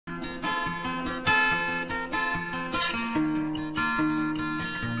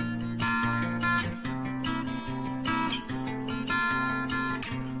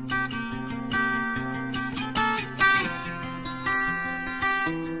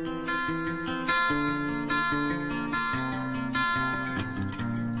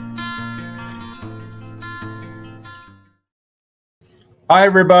Hi,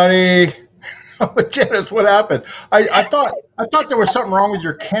 everybody. Janis, what happened? I thought there was something wrong with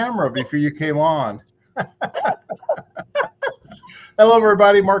your camera before you came on. Hello,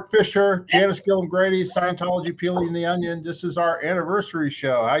 everybody. Mark Fisher, Janis Gillum Grady, Scientology Peeling the Onion. This is our anniversary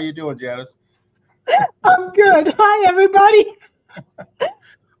show. How you doing, Janis? I'm good. Hi, everybody.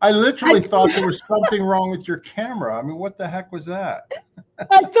 I literally thought there was something wrong with your camera. I mean, what the heck was that?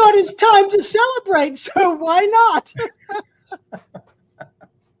 I thought it's time to celebrate, so why not?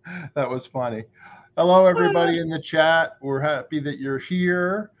 That was funny. Hello, everybody in the chat. We're happy that you're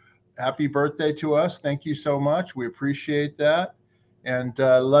here. Happy birthday to us. Thank you so much. We appreciate that. And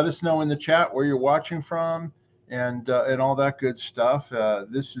let us know in the chat where you're watching from and all that good stuff.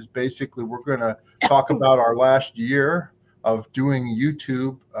 This is basically, we're going to talk about our last year of doing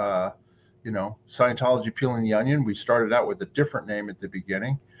YouTube, Scientology Peeling the Onion. We started out with a different name at the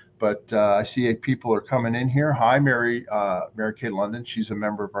beginning. But I see people are coming in here. Hi, Mary Kay London. She's a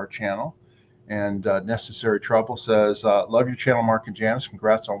member of our channel. And Necessary Trouble says, love your channel, Mark and Janis.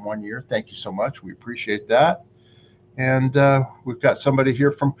 Congrats on 1 year. Thank you so much. We appreciate that. And we've got somebody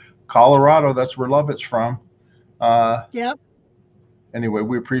here from Colorado. That's where Lovett's from. Yep. Anyway,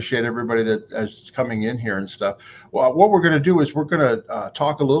 we appreciate everybody that is coming in here and stuff. Well, what we're going to do is we're going to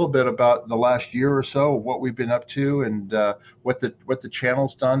talk a little bit about the last year or so, what we've been up to, and what the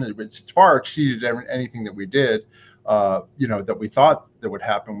channel's done. It's far exceeded anything that we did, that we thought that would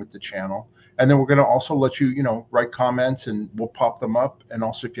happen with the channel. And then we're going to also let you, write comments, and we'll pop them up. And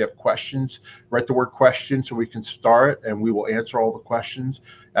also, if you have questions, write the word question so we can start, and we will answer all the questions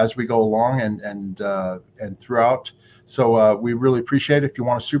as we go along and throughout. So we really appreciate it. If you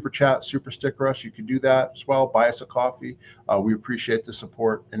want to super chat, super sticker us, you can do that as well. Buy us a coffee. We appreciate the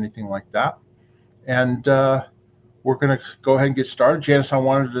support, anything like that. And we're going to go ahead and get started. Janis, I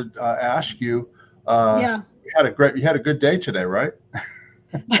wanted to ask you. Yeah. You had a good day today, right?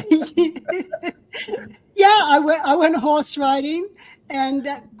 Yeah, I went horse riding, and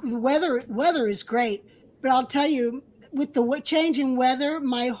the weather is great. But I'll tell you, with the change in weather,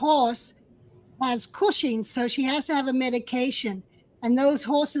 my horse has Cushing's, so she has to have a medication. And those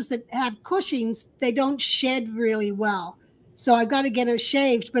horses that have Cushing's, they don't shed really well. So I got to get her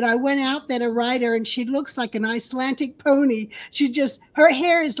shaved. But I went out there to ride her, and she looks like an Icelandic pony. Her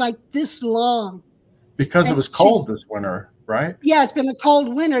hair is like this long. Because it was cold this winter, right? Yeah, it's been a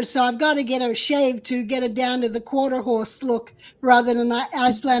cold winter, so I've got to get her shaved to get her down to the quarter horse look rather than an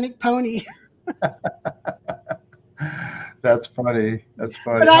Icelandic pony. That's funny. That's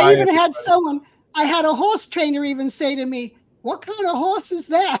funny. But I had a horse trainer even say to me, "What kind of horse is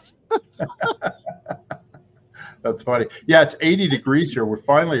that?" That's funny. Yeah, it's 80 degrees here. We're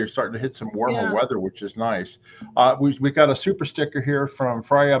finally starting to hit some warmer weather, which is nice. We got a super sticker here from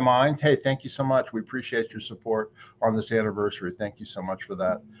Freya Mind. Hey, thank you so much. We appreciate your support on this anniversary. Thank you so much for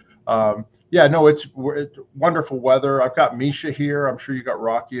that. It's wonderful weather. I've got Misha here. I'm sure you got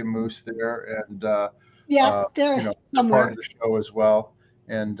Rocky and Moose there, and they're somewhere part of the show as well.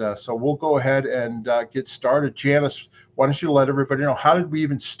 And so we'll go ahead and get started. Janis, why don't you let everybody know, how did we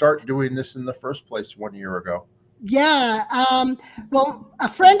even start doing this in the first place 1 year ago? Yeah. Well, a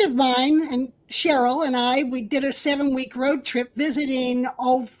friend of mine, and Cheryl and I, we did a 7-week road trip visiting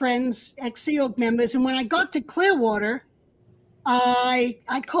old friends, ex-SEAL members. And when I got to Clearwater, I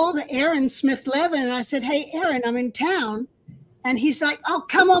called Aaron Smith-Levin, and I said, "Hey, Aaron, I'm in town." And he's like, "Oh,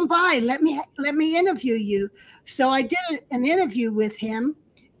 come on by. Let me interview you." So I did an interview with him,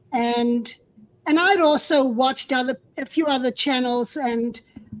 and I'd also watched a few other channels, and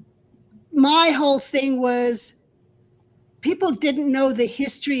my whole thing was people didn't know the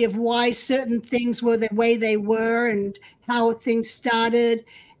history of why certain things were the way they were and how things started.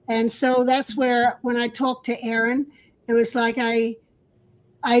 And so that's where, when I talked to Aaron, it was like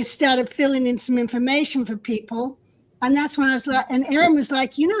I started filling in some information for people. And that's when I was like, and Aaron was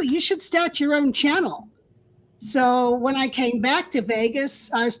like, you should start your own channel. So when I came back to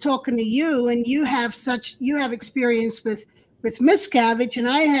Vegas, I was talking to you, and you have experience with Miscavige, and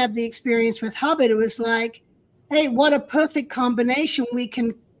I have the experience with Hubbard. It was like, hey, what a perfect combination. We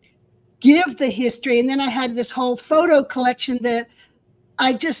can give the history. And then I had this whole photo collection that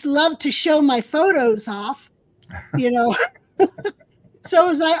I just love to show my photos off, So it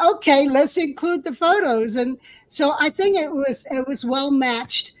was like, okay, let's include the photos. And so I think it was well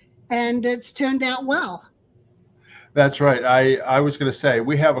matched, and it's turned out well. That's right. I was going to say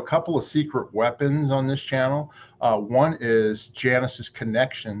we have a couple of secret weapons on this channel. One is Janis's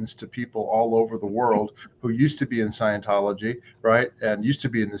connections to people all over the world who used to be in Scientology, right, and used to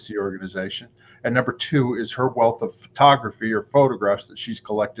be in the Sea organization. And number two is her wealth of photography or photographs that she's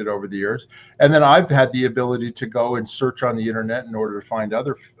collected over the years. And then I've had the ability to go and search on the internet in order to find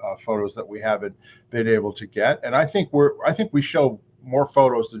other photos that we haven't been able to get. And I think we show more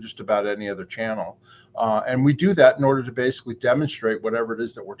photos than just about any other channel. And we do that in order to basically demonstrate whatever it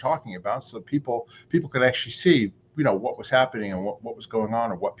is that we're talking about, so people can actually see, what was happening and what was going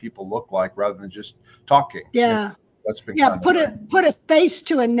on or what people look like, rather than just talking. Yeah. That's been put a face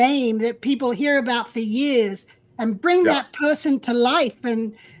to a name that people hear about for years, and bring that person to life,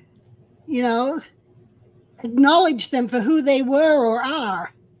 and acknowledge them for who they were or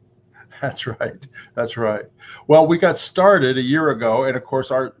are. That's right. That's right. Well, we got started a year ago, and of course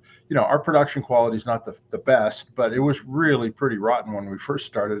our production quality is not the best, but it was really pretty rotten when we first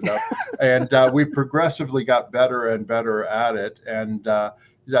started up. And we progressively got better and better at it. And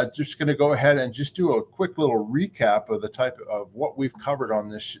just going to go ahead and just do a quick little recap of the type of what we've covered on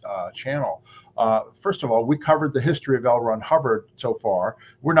this channel. First of all, we covered the history of L. Ron Hubbard so far.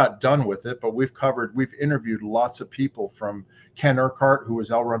 We're not done with it, but we've interviewed lots of people, from Ken Urquhart, who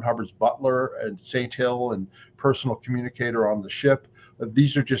was L. Ron Hubbard's butler and St. Hill and personal communicator on the ship.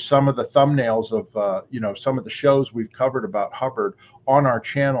 These are just some of the thumbnails of some of the shows we've covered about Hubbard on our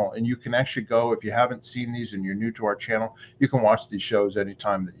channel. And you can actually go, if you haven't seen these and you're new to our channel, you can watch these shows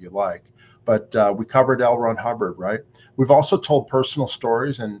anytime that you like. But we covered L. Ron Hubbard, right? We've also told personal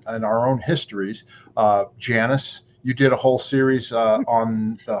stories and our own histories. Janis, you did a whole series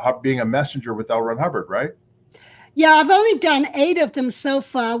on being a messenger with L. Ron Hubbard, right? Yeah, I've only done 8 of them so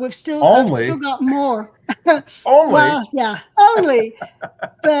far. I've still got more. Only? Well, yeah, only.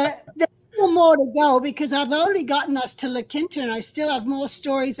 But there's still more to go, because I've only gotten us to La Quinta, and I still have more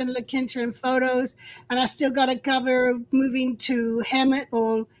stories in La Quinta and photos, and I still got to cover moving to Hemet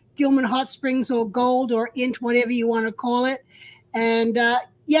or Gilman Hot Springs or Gold or Int, whatever you want to call it. And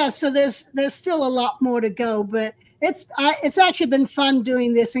so there's still a lot more to go, but it's actually been fun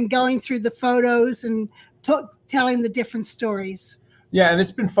doing this and going through the photos and telling the different stories. Yeah, and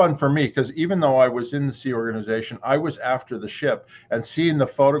it's been fun for me, because even though I was in the Sea organization, I was after the ship, and seeing the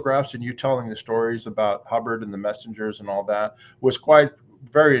photographs and you telling the stories about Hubbard and the messengers and all that was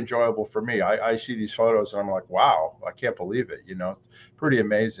very enjoyable for me. I see these photos and I'm like, wow, I can't believe it. Pretty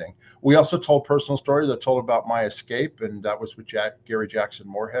amazing. We also told personal stories. I told about my escape, and that was with Gary Jackson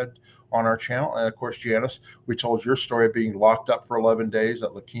Moorhead on our channel. And of course, Janis, we told your story of being locked up for 11 days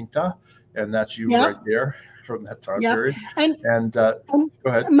at La Quinta, and that's you right there from that time period. And go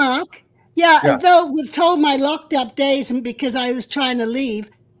ahead, Mark. Yeah, though we've told my locked up days, and because I was trying to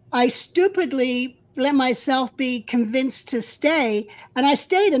leave, I stupidly let myself be convinced to stay, and I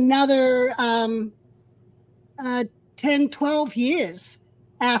stayed another 10, 12 years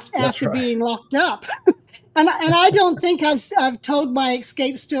after being locked up. And I don't think I've told my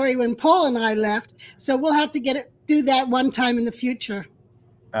escape story when Paul and I left, so we'll have to do that one time in the future.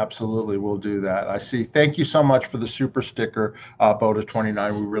 Absolutely, we'll do that. I see. Thank you so much for the super sticker,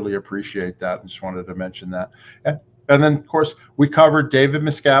 Boda29. We really appreciate that. I just wanted to mention that. And then, of course, we covered David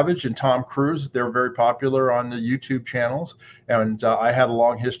Miscavige and Tom Cruise. They're very popular on the YouTube channels. And I had a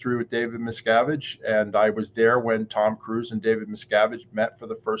long history with David Miscavige, and I was there when Tom Cruise and David Miscavige met for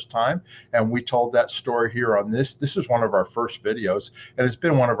the first time. And we told that story here on this. This is one of our first videos, and it's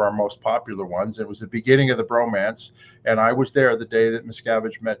been one of our most popular ones. It was the beginning of the bromance, and I was there the day that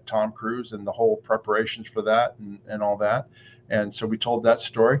Miscavige met Tom Cruise and the whole preparations for that and all that. And so we told that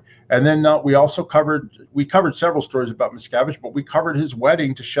story. And then we also covered several stories about Miscavige, but we covered his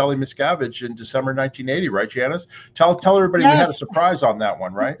wedding to Shelley Miscavige in December 1980, right, Janis? Tell everybody we had a surprise on that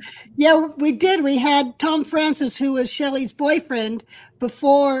one, right? Yeah, we did. We had Tom Francis, who was Shelley's boyfriend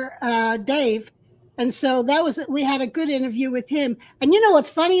before Dave. And so we had a good interview with him. And you know what's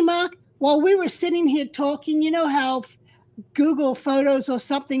funny, Mark? While we were sitting here talking, you know how Google Photos or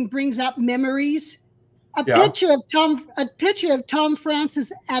something brings up memories? A picture of Tom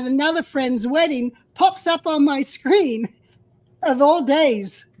Francis at another friend's wedding pops up on my screen, of all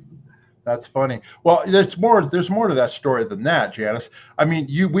days. That's funny. Well, there's more to that story than that, Janis. I mean,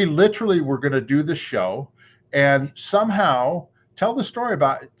 we literally were going to do the show, and somehow tell the story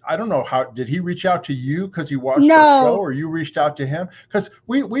about, I don't know how, did he reach out to you because he watched the show, or you reached out to him? Because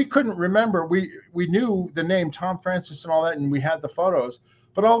we couldn't remember. We knew the name Tom Francis and all that, and we had the photos.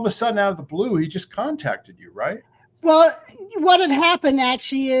 But all of a sudden, out of the blue, he just contacted you, right? Well, what had happened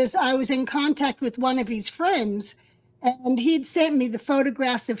actually is I was in contact with one of his friends, And he'd sent me the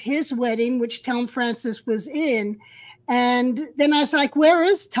photographs of his wedding, which Tom Francis was in. And then I was like, where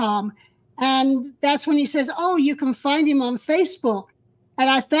is Tom? And that's when he says, oh, you can find him on Facebook. And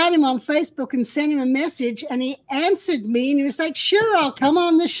I found him on Facebook and sent him a message, and he answered me, and he was like, sure, I'll come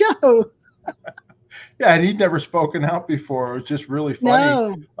on the show. Yeah, and he'd never spoken out before. It was just really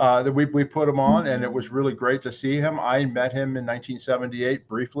funny that we put him on, and it was really great to see him. I met him in 1978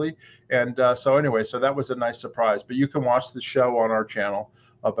 briefly, and so anyway, so that was a nice surprise. But you can watch the show on our channel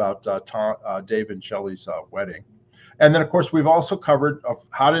about Dave and Shelley's wedding. And then, of course, we've also covered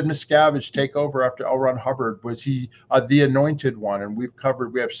how did Miscavige take over after L. Ron Hubbard? Was he the anointed one? And we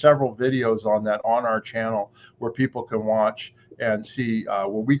have several videos on that on our channel where people can watch and see where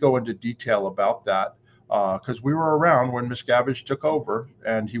we go into detail about that. Because we were around when Miscavige took over,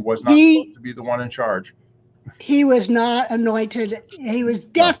 and he was not supposed to be the one in charge. He was not anointed. He was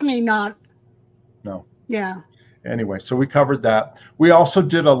definitely not. No. Yeah. Anyway, so we covered that. We also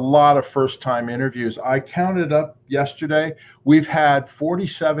did a lot of first-time interviews. I counted up yesterday. We've had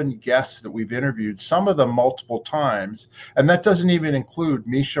 47 guests that we've interviewed, some of them multiple times, and that doesn't even include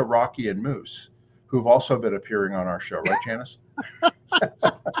Misha, Rocky, and Moose, who've also been appearing on our show, right, Janis?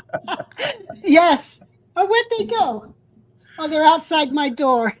 Yes. Oh, where'd they go? Oh, they're outside my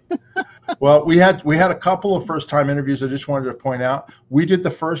door. Well, we had a couple of first-time interviews. I just wanted to point out we did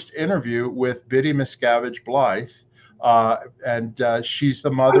the first interview with Biddy Miscavige Blythe, and she's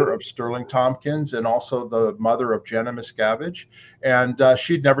the mother of Sterling Tompkins and also the mother of Jenna Miscavige, and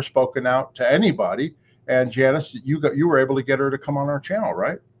she'd never spoken out to anybody. And Janis, you were able to get her to come on our channel,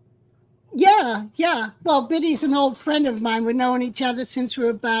 right? Yeah. Well, Biddy's an old friend of mine. We've known each other since we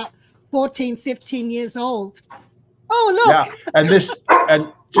were about 14, 15 years old. Oh, look. Yeah,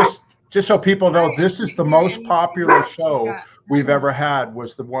 and just so people know, this is the most popular show we've ever had,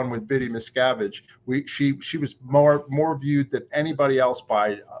 was the one with Biddy Miscavige. She was more viewed than anybody else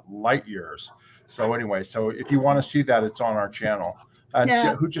by light years. So anyway, so if you want to see that, it's on our channel. And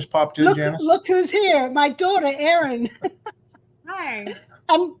who just popped in, Janis? Look who's here. My daughter, Erin. Hi.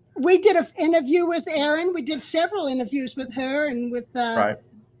 We did an interview with Erin. We did several interviews with her and with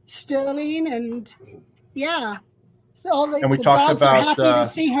Sterling, and so we the talked dogs about are happy to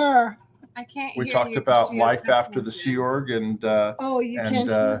see her. I can't. We talked about life after the Sea Org, and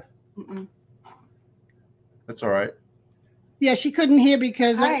can't. That's all right. Yeah, she couldn't hear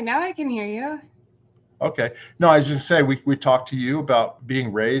because. Hi, now I can hear you. Okay. No, I was just saying we talked to you about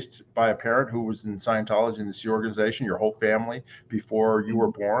being raised by a parent who was in Scientology and the Sea Organization, your whole family before you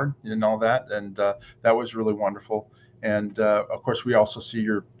were born, and all that, and that was really wonderful. And of course, we also see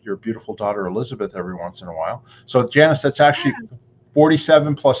your beautiful daughter Elizabeth every once in a while. So Janis, that's actually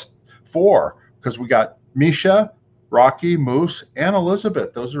 47 plus 4, because we got Misha, Rocky, Moose, and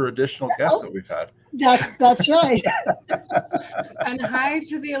Elizabeth. Those are additional guests that we've had. That's right. And hi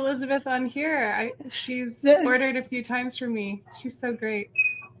to the Elizabeth on here. She's ordered a few times for me. She's so great.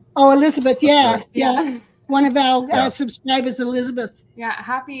 Oh, Elizabeth, yeah. One of our subscribers, Elizabeth. Yeah,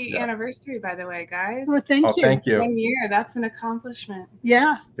 happy anniversary, by the way, guys. Well, thank you. Thank you. 1 year, that's an accomplishment.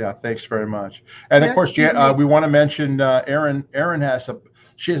 Yeah. Yeah, thanks very much. And of course, we want to mention Erin. Erin has a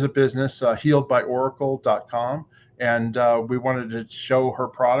business, healedbyoracle.com. And we wanted to show her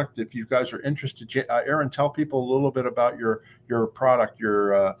product. If you guys are interested, Erin, tell people a little bit about your product,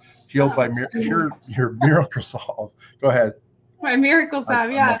 your Healed by your Miracle Solve. Go ahead. My Miracle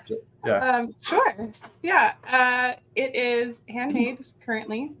Solve, sure. Yeah, it is handmade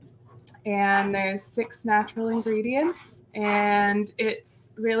currently, and there's 6 natural ingredients, and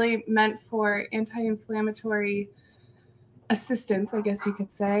it's really meant for anti-inflammatory assistance, I guess you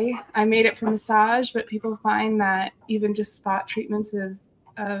could say. I made it for massage, but people find that even just spot treatments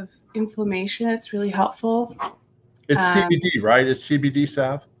of inflammation, it's really helpful. It's CBD, right? It's CBD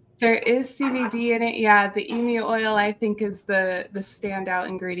salve. There is CBD in it. Yeah, the emu oil, I think, is the standout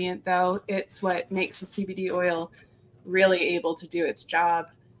ingredient, though. It's what makes the CBD oil really able to do its job.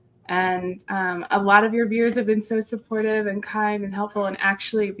 And a lot of your viewers have been so supportive and kind and helpful. And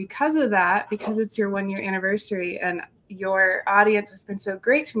actually, because of that, because it's your 1 year anniversary and your audience has been so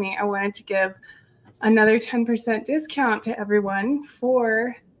great to me, I wanted to give another 10% discount to everyone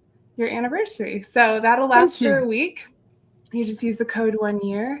for your anniversary. So that'll last for a week. You just use the code 1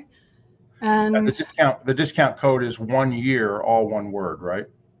 year. And the discount code is 1 year, all one word, right?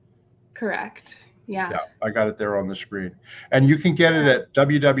 Correct. Yeah, I got it there on the screen. And you can get it at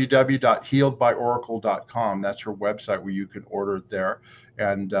www.healedbyoracle.com. That's her website where you can order it there.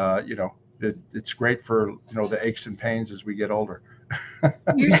 And, it's great for, the aches and pains as we get older.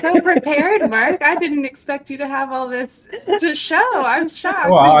 You're so prepared, Mark. I didn't expect you to have all this to show. I'm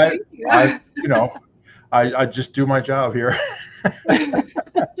shocked. Well, I just do my job here.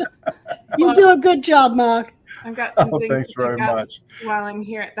 You do a good job, Mark. I've got some things thanks to very pick up much. while I'm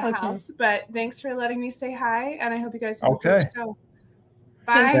here at the house, but thanks for letting me say hi, and I hope you guys have a good show.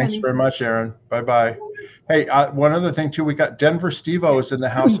 Bye. Thanks very much, Aaron. Bye-bye. Hey, one other thing too, we got Denver Steve-O is in the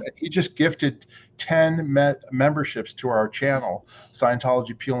house, and he just gifted 10 memberships to our channel,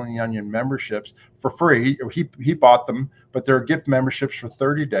 Scientology Peeling the Onion memberships, for free. He bought them, but they're gift memberships for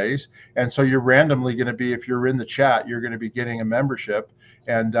 30 days. And so you're randomly going to be, if you're in the chat, you're going to be getting a membership.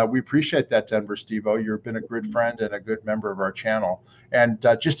 And we appreciate that, Denver Steve-O. You've been a good friend and a good member of our channel. And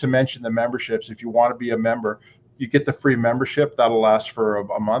just to mention the memberships, if you want to be a member, you get the free membership. That'll last for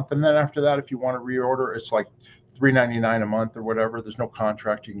a month. And then after that, if you want to reorder, it's like $3.99 a month or whatever. There's no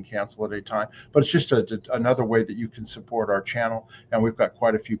contract. You can cancel at any time. But it's just another way that you can support our channel. And we've got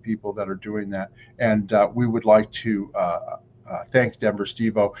quite a few people that are doing that. And we would like to thank Denver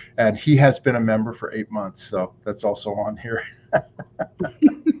Steve-O. And he has been a member for 8 months. So that's also on here.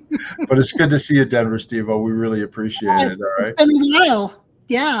 But it's good to see you, Denver Steve-O. We really appreciate it. All right. It's been a while.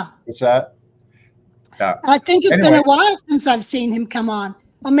 Yeah. What's that? Yeah. I think it's been a while since I've seen him come on.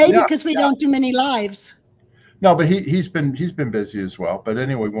 Or maybe because we don't do many lives. No, but he's been busy as well. But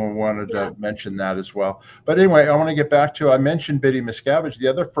anyway, we wanted to mention that as well. But anyway, I want to get back to, I mentioned Biddy Miscavige. The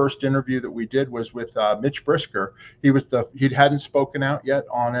other first interview that we did was with Mitch Brisker. He hadn't spoken out yet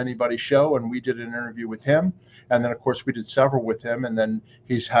on anybody's show, and we did an interview with him. And then, of course, we did several with him. And then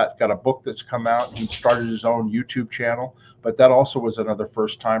he's got a book that's come out. He started his own YouTube channel. But that also was another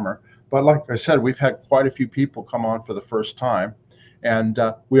first timer. But like I said, we've had quite a few people come on for the first time. And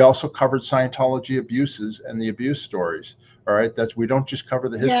we also covered Scientology abuses and the abuse stories. All right. We don't just cover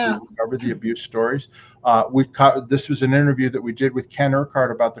the history, we cover the abuse stories. This was an interview that we did with Ken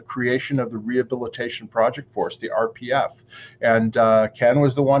Urquhart about the creation of the Rehabilitation Project Force, the RPF. And Ken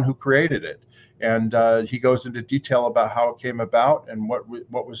was the one who created it. And he goes into detail about how it came about and what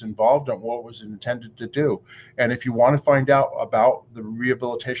was involved and what was intended to do. And if you want to find out about the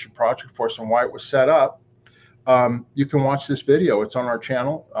Rehabilitation Project Force and why it was set up, you can watch this video. It's on our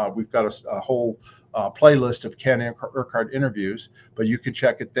channel. We've got a whole playlist of Ken Urquhart interviews, but you can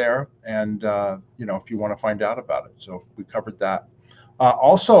check it there. And, if you want to find out about it. So we covered that.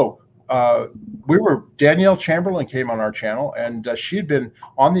 Danielle Chamberlain came on our channel, and she had been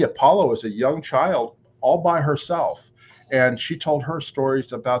on the Apollo as a young child all by herself. And she told her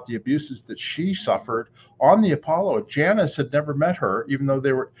stories about the abuses that she suffered on the Apollo. Janis had never met her, even though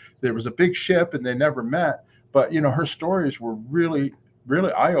there was a big ship and they never met. But, her stories were really,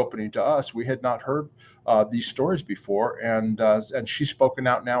 really eye-opening to us. We had not heard these stories before, and she's spoken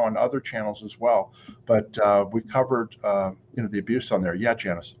out now on other channels as well. But we covered, the abuse on there. Yeah,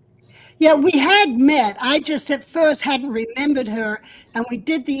 Janis. Yeah, we had met. I just at first hadn't remembered her, and we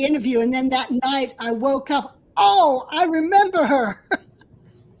did the interview. And then that night I woke up, oh, I remember her.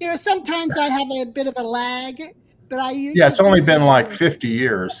 Sometimes I have a bit of a lag, but I usually. Yeah, it's only been like 50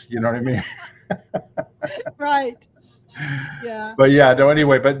 years. You know what I mean? Right. Yeah. But yeah, no,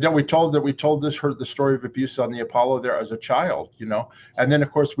 anyway, we told the story of abuse on the Apollo there as a child, and then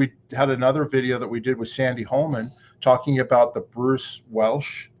of course we had another video that we did with Sandy Holman talking about the Bruce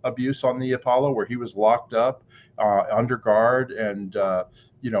Welsh abuse on the Apollo, where he was locked up under guard, and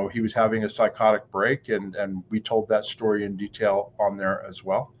he was having a psychotic break, and we told that story in detail on there as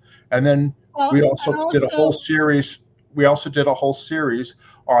well. And then we also did a whole series. We also did a whole series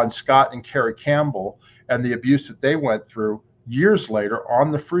on Scott and Carrie Campbell and the abuse that they went through years later on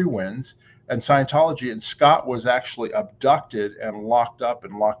the Free Winds and Scientology. And Scott was actually abducted and locked up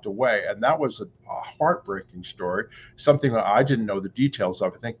and locked away. And that was a heartbreaking story, something that I didn't know the details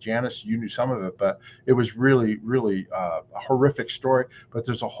of. I think, Janis, you knew some of it, but it was really, really a horrific story. But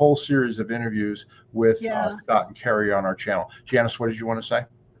there's a whole series of interviews with Scott and Carrie on our channel. Janis, what did you want to say?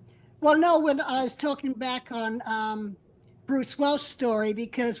 Well, no, when I was talking back on Bruce Welch story,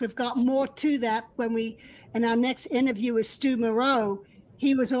 because we've got more to that in our next interview with Stu Moreau,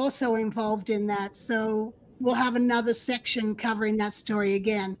 he was also involved in that. So we'll have another section covering that story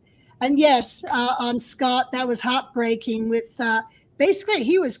again. And yes, on Scott, that was heartbreaking with, basically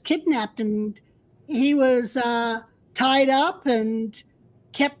he was kidnapped and he was tied up and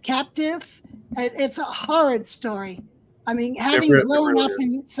kept captive. It's a horrid story. I mean, having grown up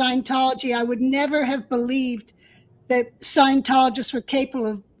in Scientology, I would never have believed that Scientologists were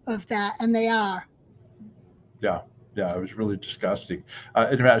capable of that, and they are. Yeah, it was really disgusting.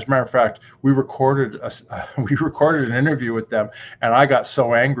 As a matter of fact, we recorded an interview with them, and I got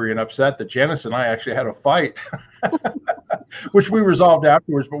so angry and upset that Janis and I actually had a fight. which we resolved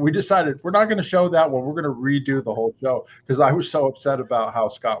afterwards. But we decided we're not going to show that one. We're going to redo the whole show because I was so upset about how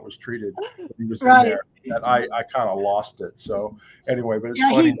Scott was treated when he was in there that I kind of lost it. So anyway, but it's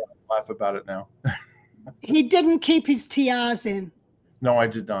funny to laugh about it now. He didn't keep his TRs in. No, I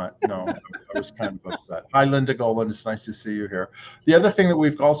did not. No, I was kind of upset. Hi, Linda Golan. It's nice to see you here. The other thing that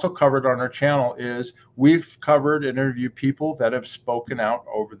we've also covered on our channel is we've covered and interviewed people that have spoken out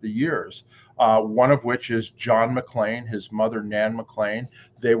over the years. One of which is John McLean, his mother, Nan McLean.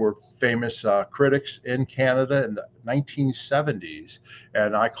 They were famous critics in Canada in the 1970s.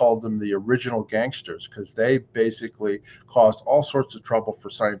 And I called them the original gangsters because they basically caused all sorts of trouble for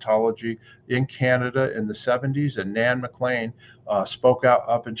Scientology in Canada in the 70s. And Nan McLean spoke out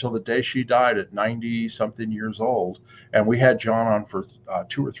up until the day she died at 90-something years old. And we had John on for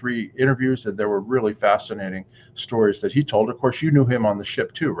 2 or 3 interviews, and there were really fascinating stories that he told. Of course, you knew him on the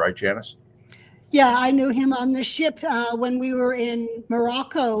ship too, right, Janis? Yeah, I knew him on the ship when we were in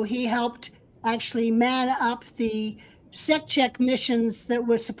Morocco. He helped actually man up the sec check missions that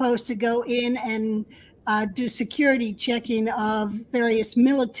were supposed to go in and do security checking of various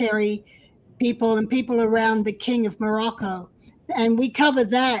military people and people around the King of Morocco. And we covered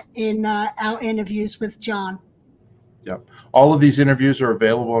that in our interviews with John. Yep. All of these interviews are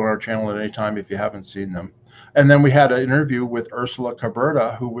available on our channel at any time if you haven't seen them. And then we had an interview with Ursula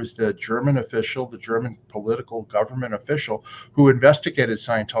Caberta, who was the German official, the German political government official, who investigated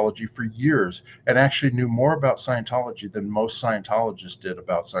Scientology for years and actually knew more about Scientology than most Scientologists did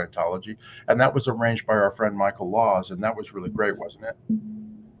about Scientology. And that was arranged by our friend Michael Laws, and that was really great, wasn't it?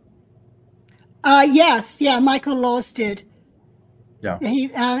 Yes, yeah, Michael Laws did. Yeah.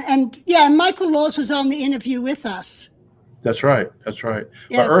 Michael Laws was on the interview with us. That's right. That's right.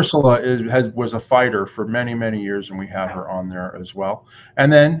 Yes. But Ursula was a fighter for many, many years, and we had her on there as well.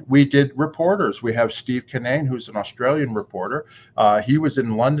 And then we did reporters. We have Steve Kinane, who's an Australian reporter. He was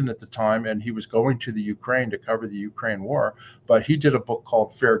in London at the time, and he was going to the Ukraine to cover the Ukraine war. But he did a book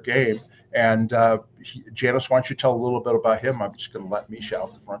called Fair Game. And Janis, why don't you tell a little bit about him? I'm just going to let Misha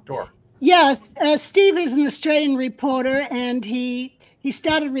out the front door. Yes, Steve is an Australian reporter, and he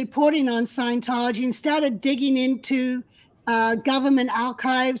started reporting on Scientology and started digging into government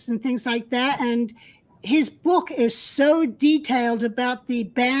archives and things like that. And his book is so detailed about the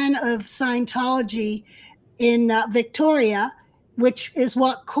ban of Scientology in Victoria, which is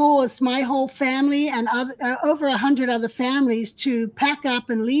what caused my whole family and over 100 other families to pack up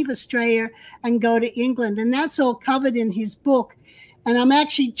and leave Australia and go to England. And that's all covered in his book. And I'm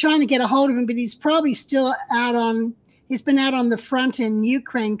actually trying to get a hold of him, but he's probably still he's been out on the front in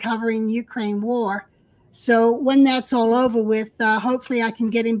Ukraine covering Ukraine war. So when that's all over with, hopefully I can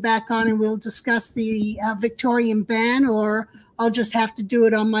get him back on and we'll discuss the Victorian ban, or I'll just have to do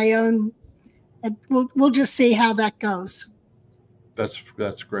it on my own. We'll just see how that goes.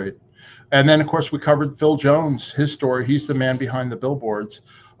 That's great. And then, of course, we covered Phil Jones, his story. He's the man behind the billboards.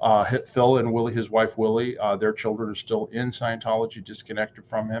 Phil and Willie, his wife Willie, their children are still in Scientology, disconnected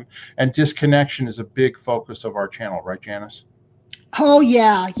from him. And disconnection is a big focus of our channel, right, Janis? Oh,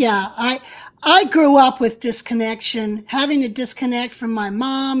 yeah. I grew up with disconnection, having to disconnect from my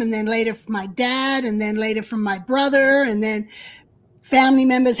mom, and then later from my dad, and then later from my brother, and then family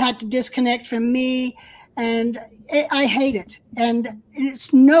members had to disconnect from me. And I hate it. And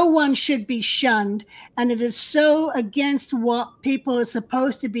no one should be shunned. And it is so against what people are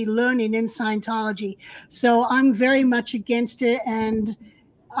supposed to be learning in Scientology. So I'm very much against it. And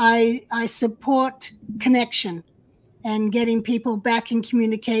I support connection and getting people back in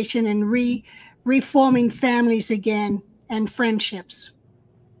communication and reforming families again and friendships.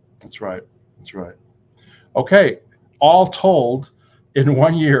 That's right. That's right. Okay. All told, in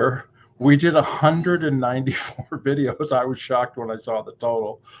 1 year, we did 194 videos. I was shocked when I saw the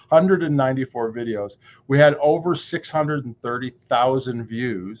total. 194 videos. We had over 630,000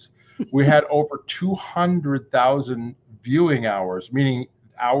 views. We had over 200,000 viewing hours, meaning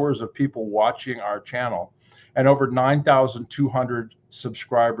hours of people watching our channel, and over 9,200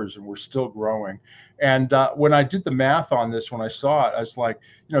 subscribers, and we're still growing. And when I did the math on this, when I saw it, I was like,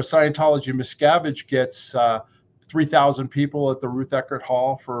 Scientology, Miscavige gets 3,000 people at the Ruth Eckerd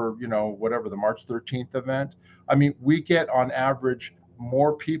Hall for, whatever, the March 13th event. I mean, we get on average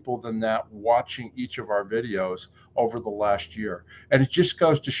more people than that watching each of our videos over the last year. And it just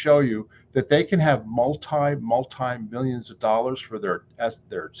goes to show you that they can have multi millions of dollars for their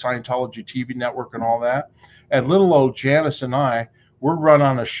Scientology TV network and all that. And little old Janis and I, we're run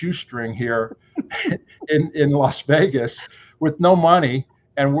on a shoestring here in Las Vegas with no money.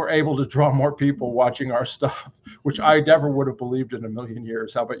 and we're able to draw more people watching our stuff, which I never would have believed in a million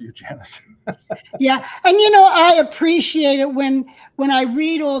years. How about you, Janis? Yeah. And, you know, I appreciate it when I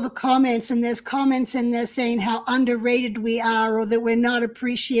read all the comments, and there's comments in there saying how underrated we are, or that we're not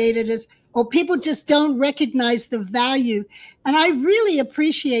appreciated as, or people just don't recognize the value. And I really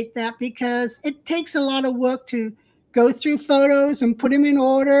appreciate that, because it takes a lot of work to go through photos and put them in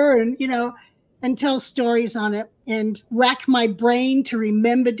order, and, you know, and tell stories on it, and rack my brain to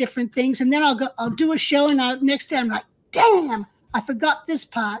remember different things. And then I'll do a show, and next day I'm like, damn, I forgot this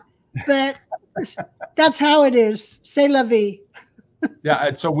part. But that's how it is. C'est la vie. Yeah,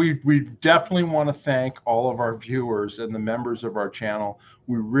 and so we definitely want to thank all of our viewers and the members of our channel.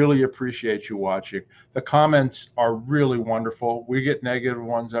 We really appreciate you watching. The comments are really wonderful. We get negative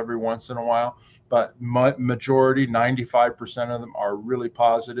ones every once in a while, but majority, 95% of them are really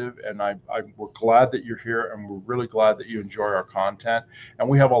positive. And we're glad that you're here, and we're really glad that you enjoy our content. And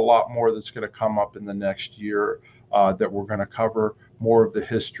we have a lot more that's going to come up in the next year that we're going to cover more of the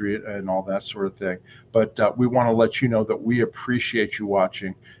history and all that sort of thing. But we want to let you know that we appreciate you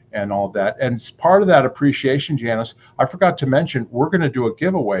watching and all that. And as part of that appreciation, Janis, I forgot to mention, we're going to do a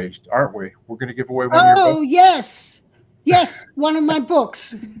giveaway, aren't we? We're going to give away one of your books. Oh, yes. Yes, one of my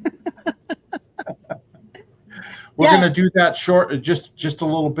books. We're going to do that short, just a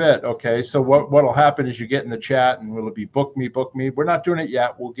little bit. Okay. So what'll happen is you get in the chat, and it'll be book me. We're not doing it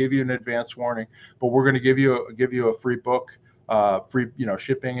yet. We'll give you an advance warning, but we're going to give you a free book, free,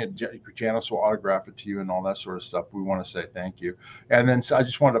 shipping, and Janis will autograph it to you and all that sort of stuff. We want to say thank you. And then I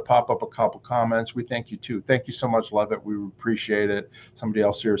just wanted to pop up a couple comments. We thank you too. Thank you so much. Love it. We appreciate it. Somebody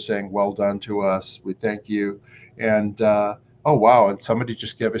else here is saying, well done to us. We thank you. And, oh, wow. And somebody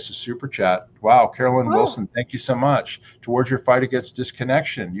just gave us a super chat. Wow. Carolyn Wilson, thank you so much. Towards your fight against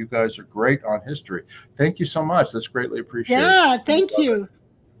disconnection. You guys are great on history. Thank you so much. That's greatly appreciated. Yeah, thank you.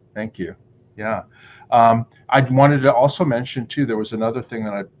 Thank you. Yeah. I wanted to also mention too, there was another thing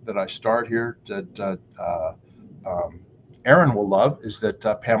that I start here that Aaron will love, is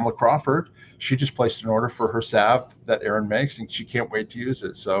that Pamela Crawford, she just placed an order for her salve that Aaron makes, and she can't wait to use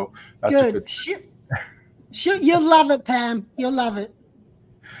it. So that's good. You'll love it, Pam. You'll love it.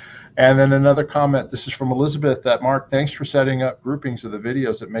 And then another comment. This is from Elizabeth. That Mark, thanks for setting up groupings of the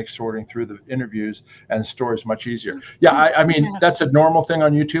videos that make sorting through the interviews and stories much easier. Yeah, I mean, that's a normal thing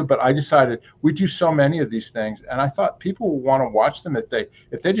on YouTube, but I decided we do so many of these things, and I thought people will want to watch them if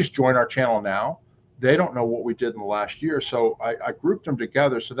they just join our channel now. They don't know what we did in the last year. So I grouped them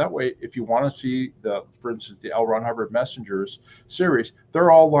together. So that way, if you want to see for instance, the L. Ron Hubbard Messengers series, they're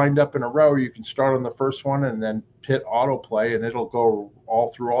all lined up in a row. You can start on the first one and then hit autoplay, and it'll go all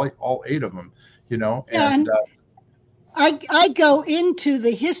through all 8 of them, And I go into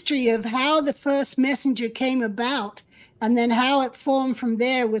the history of how the first messenger came about, and then how it formed from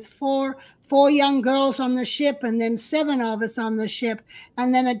there, with four young girls on the ship, and then 7 of us on the ship,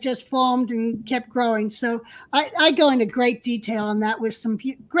 and then it just formed and kept growing. So I go into great detail on that, with some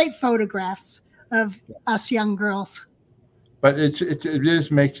great photographs of us young girls. But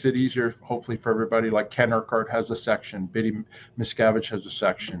it makes it easier, hopefully, for everybody. Like Ken Urquhart has a section, Biddy Miscavige has a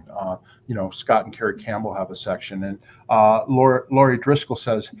section, Scott and Carrie Campbell have a section, and Lori Driscoll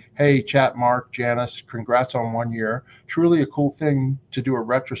says, "Hey, chat, Mark, Janis, congrats on 1 year. Truly a cool thing to do a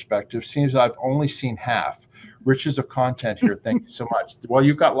retrospective. Seems I've only seen half. Riches of content here. Thank you so much." Well,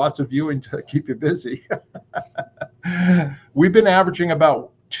 you've got lots of viewing to keep you busy. We've been averaging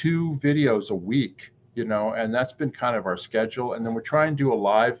about 2 videos a week. And that's been kind of our schedule. And then we try and do a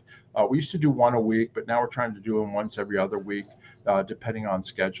live. We used to do 1 a week, but now we're trying to do them once every other week, depending on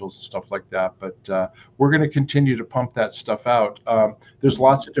schedules and stuff like that. But we're going to continue to pump that stuff out. There's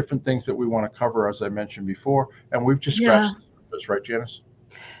lots of different things that we want to cover, as I mentioned before, and we've just scratched the surface, right, Janis?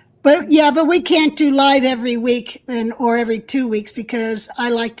 But we can't do live every week or every 2 weeks, because I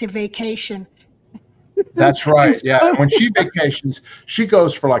like to vacation. That's right. Yeah. When she vacations, she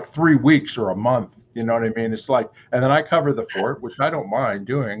goes for like 3 weeks or a month. You know what I mean? It's like, and then I cover the fort, which I don't mind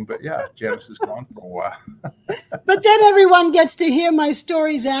doing, but yeah, Janis is gone for a while. But then everyone gets to hear my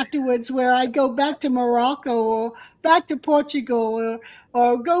stories afterwards, where I go back to Morocco or back to Portugal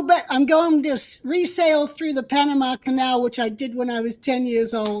or go back. I'm going to resail through the Panama Canal, which I did when I was 10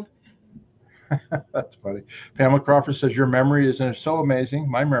 years old. That's funny. Pamela Crawford says, your memory is so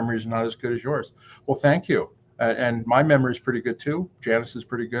amazing. My memory is not as good as yours. Well, thank you. And my memory is pretty good too. Janis is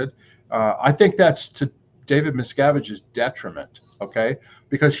pretty good. I think that's to David Miscavige's detriment, okay?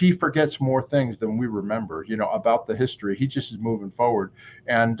 Because he forgets more things than we remember, about the history. He just is moving forward.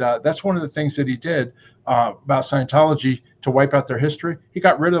 And that's one of the things that he did about Scientology to wipe out their history. He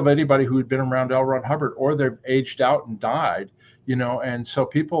got rid of anybody who had been around L. Ron Hubbard, or they've aged out and died. you know, and so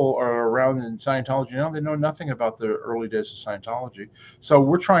people are around in Scientology now, they know nothing about the early days of Scientology. So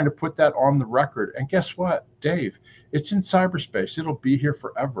we're trying to put that on the record. And guess what, Dave? It's in cyberspace. It'll be here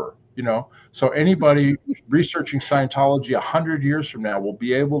forever, you know. So anybody researching Scientology 100 years from now will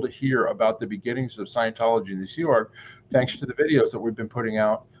be able to hear about the beginnings of Scientology in the Sea Org, thanks to the videos that we've been putting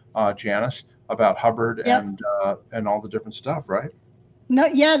out, Janis, about Hubbard and all the different stuff, right? No,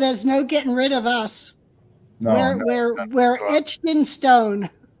 yeah, there's no getting rid of us. No, we're etched in stone.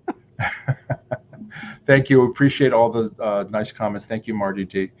 Thank you. Appreciate all the nice comments. Thank you, Marty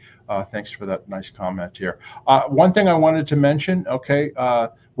D. Thanks for that nice comment here. One thing I wanted to mention, okay,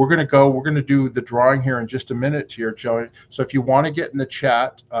 we're going to do the drawing here in just a minute here, Joey. So if you want to get in the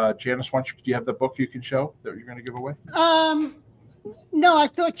chat, Janis, do you have the book you can show that you're going to give away? No, I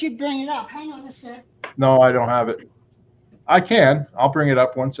thought you'd bring it up. Hang on a sec. No, I don't have it. I can. I'll bring it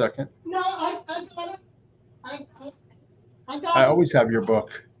up 1 second. No, I got it. I got it. I always have your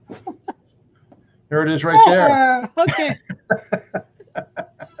book. There it is right there. Okay.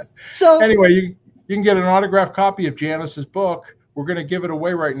 So anyway, you can get an autographed copy of Janis's book. We're going to give it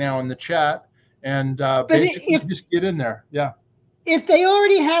away right now in the chat. And basically just get in there. Yeah. If they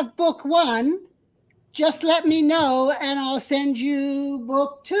already have book 1, just let me know and I'll send you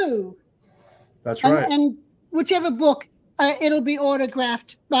book 2. That's right. And whichever book, it'll be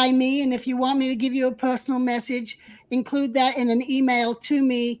autographed by me. And if you want me to give you a personal message, include that in an email to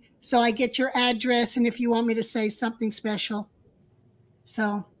me so I get your address and if you want me to say something special.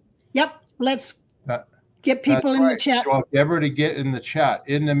 So, yep, let's get people in the chat. Well, ever to get in the chat.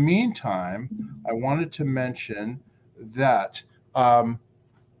 In the meantime, I wanted to mention that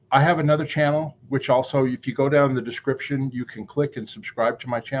I have another channel, which also, if you go down in the description, you can click and subscribe to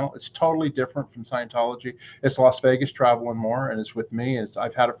my channel. It's totally different from Scientology. It's Las Vegas Travel and More, and it's with me. And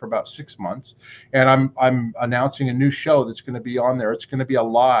I've had it for about 6 months, and I'm announcing a new show that's going to be on there. It's going to be a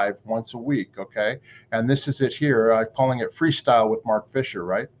live once a week, okay? And this is it here. I'm calling it Freestyle with Mark Fisher,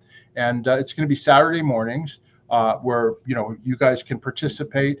 right? And it's going to be Saturday mornings. Where you guys can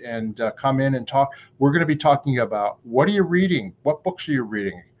participate and come in and talk. We're going to be talking about what are you reading, what books are you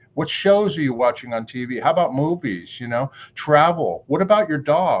reading, what shows are you watching on TV? How about movies? Travel. What about your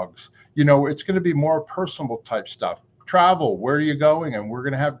dogs? It's going to be more personal type stuff. Travel. Where are you going? And we're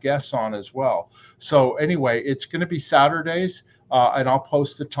going to have guests on as well. So anyway, it's going to be Saturdays, and I'll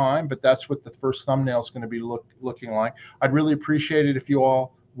post the time. But that's what the first thumbnail is going to be looking like. I'd really appreciate it if you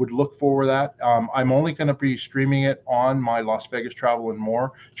all would look for that. I'm only going to be streaming it on my Las Vegas Travel and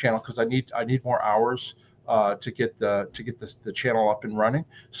More channel because I need more hours to get the channel up and running.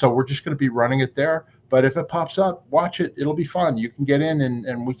 So we're just going to be running it there. But if it pops up, watch it. It'll be fun. You can get in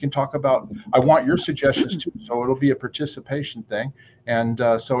and we can talk about. I want your suggestions too. So it'll be a participation thing. And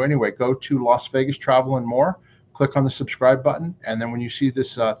so anyway, go to Las Vegas Travel and More. Click on the subscribe button, and then when you see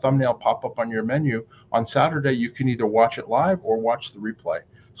this thumbnail pop up on your menu on Saturday, you can either watch it live or watch the replay.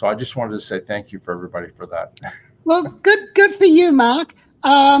 So I just wanted to say thank you for everybody for that. Well, good for you, Mark.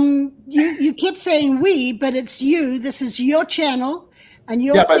 You kept saying we, but it's you. This is your channel and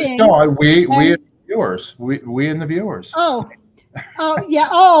your thing. No, we and the viewers. We and the viewers. Oh yeah.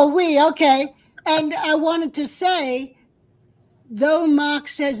 Oh, we. Okay. And I wanted to say, though Mark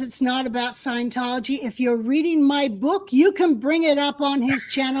says it's not about Scientology, if you're reading my book, you can bring it up on his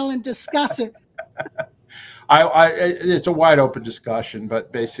channel and discuss it. It's a wide open discussion,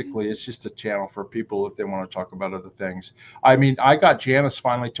 but basically it's just a channel for people if they want to talk about other things. I mean, I got Janis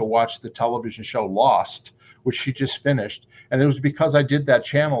finally to watch the television show Lost, which she just finished. And it was because I did that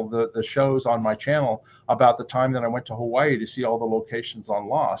channel, the shows on my channel about the time that I went to Hawaii to see all the locations on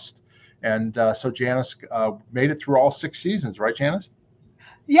Lost. And so Janis made it through all 6 seasons, right, Janis?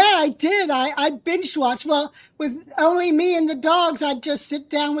 Yeah, I did. I binge watched. Well, with only me and the dogs, I'd just sit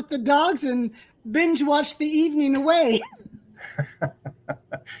down with the dogs and binge watch the evening away.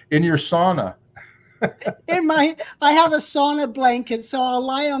 In your sauna. I have a sauna blanket, so I'll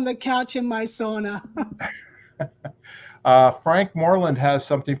lie on the couch in my sauna. Frank Moreland has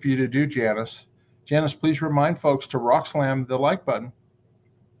something for you to do, Janis. Janis, please remind folks to rock slam the like button.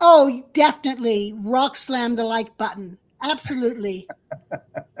 Oh, definitely. Rock slam the like button. Absolutely.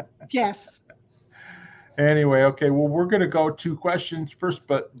 Yes. Anyway, okay. Well, we're going to go to questions first,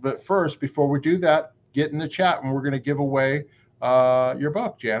 but first, before we do that, get in the chat and we're going to give away your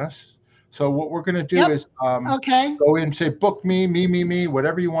book, Janis. So what we're going to do is go in and say, book me,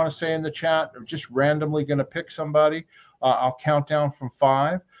 whatever you want to say in the chat. I'm just randomly going to pick somebody. I'll count down from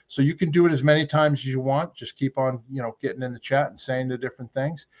 5. So you can do it as many times as you want. Just keep on, getting in the chat and saying the different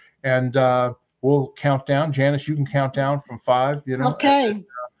things. And we'll count down. Janis, you can count down from 5, Okay.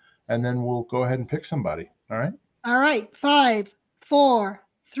 And then we'll go ahead and pick somebody. All right. All right. 5, 4,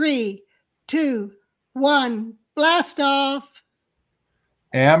 3, 2, 1. Blast off.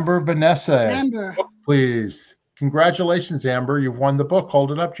 Amber Vanessa, Amber. book, please. Congratulations, Amber. You've won the book.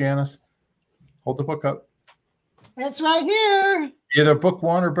 Hold it up, Janis. Hold the book up. It's right here. Either book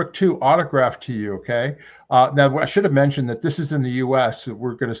 1 or book 2 autographed to you, okay? Now, I should have mentioned that this is in the U.S.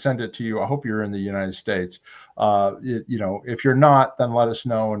 We're going to send it to you. I hope you're in the United States. You know, if you're not, then let us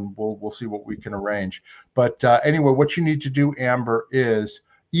know, and we'll see what we can arrange. But anyway, what you need to do, Amber, is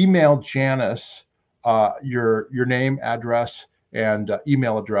email Janis your name, address, and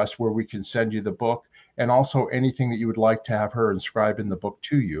email address where we can send you the book, and also anything that you would like to have her inscribe in the book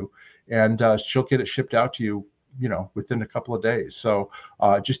to you. And she'll get it shipped out to you, you know, within a couple of days. So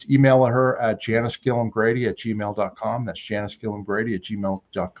just email her at janisgillamgrady@gmail.com. That's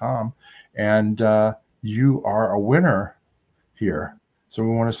janisgillamgrady@gmail.com. And you are a winner here. So we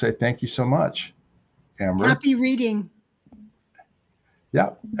want to say thank you so much, Amber. Happy reading.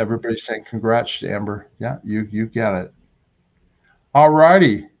 Yeah, everybody's saying congrats to Amber. Yeah, you got it. All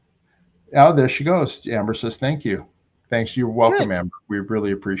righty. Oh, there she goes. Amber says thank you. Thanks. You're welcome, Good. Amber. We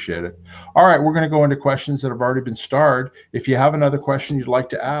really appreciate it. All right, we're going to go into questions that have already been starred. If you have another question you'd like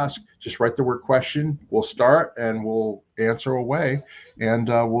to ask, just write the word question. We'll start and we'll answer away, and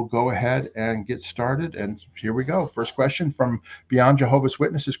we'll go ahead and get started. And here we go. First question from Beyond Jehovah's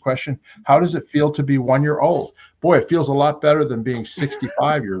Witnesses question: how does it feel to be 1 year old? Boy, it feels a lot better than being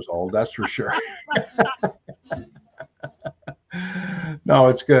 65 years old. That's for sure. No,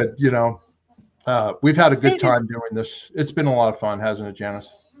 it's good. You know, we've had a good time doing this. It's been a lot of fun, hasn't it,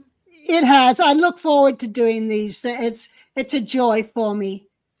 Janis? It has. I look forward to doing these. It's a joy for me.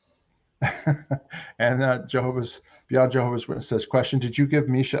 And Beyond Jehovah's Witness says, question: did you give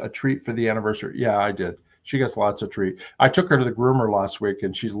Misha a treat for the anniversary? Yeah, I did. She gets lots of treat. I took her to the groomer last week,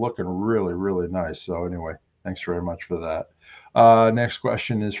 and she's looking really, really nice. So anyway, thanks very much for that. Next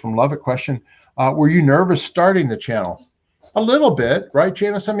question is from Lovett. Question: were you nervous starting the channel? A little bit, right,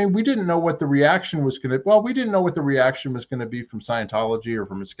 Janis? I mean, we didn't know what the reaction was going to. Well, we didn't know what the reaction was going to be from Scientology or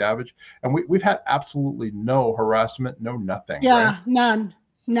from Miscavige, and we've had absolutely no harassment, no nothing. Yeah, right?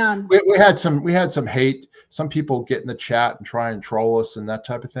 none. We had some hate. Some people get in the chat and try and troll us and that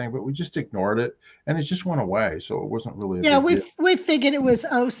type of thing, but we just ignored it, and it just went away. So it wasn't really. We figured it was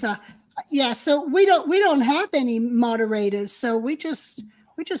OSA. Yeah, so we don't have any moderators, so we just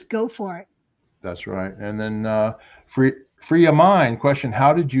go for it. That's right. And then Free Your Mind question: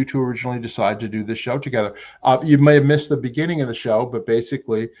 how did you two originally decide to do this show together? You may have missed the beginning of the show, but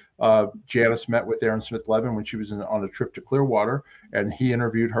basically Janis met with Aaron Smith-Levin when she was on a trip to Clearwater, and he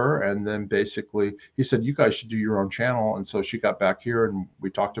interviewed her, and then basically he said, you guys should do your own channel. And so she got back here and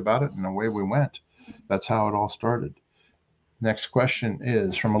we talked about it, and away we went. That's how it all started. Next question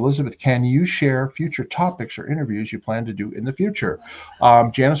is from Elizabeth: can you share future topics or interviews you plan to do in the future?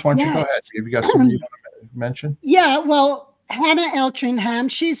 Janis, why don't you go ahead? Have you got something you want to mention? Yeah, well, Hannah Eltringham,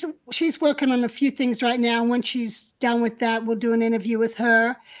 she's working on a few things right now. When she's done with that, we'll do an interview with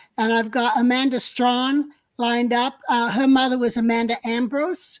her. And I've got Amanda Strawn lined up. Her mother was Amanda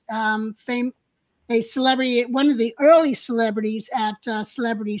Ambrose, a celebrity, one of the early celebrities at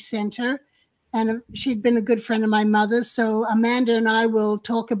Celebrity Center. And she'd been a good friend of my mother's. So Amanda and I will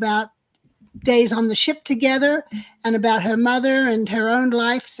talk about days on the ship together and about her mother and her own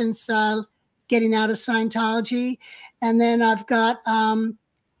life since getting out of Scientology. And then I've got, I'll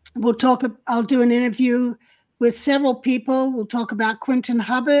do an interview with several people. We'll talk about Quentin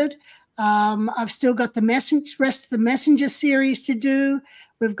Hubbard. I've still got the rest of the Messenger series to do.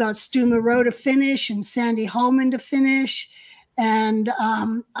 We've got Stu Moreau to finish and Sandy Holman to finish. And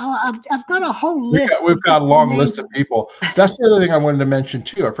I've got a whole list. We've got a long list of people. That's the other thing I wanted to mention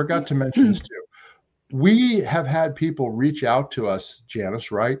too. I forgot to mention this too. We have had people reach out to us,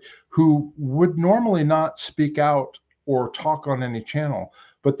 Janis, right, who would normally not speak out or talk on any channel,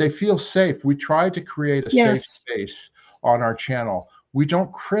 but they feel safe. We try to create a safe space on our channel. We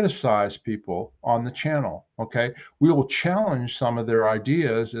don't criticize people on the channel, okay? We will challenge some of their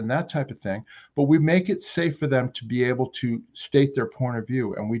ideas and that type of thing, but we make it safe for them to be able to state their point of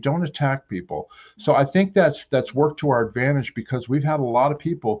view, and we don't attack people. So I think that's worked to our advantage, because we've had a lot of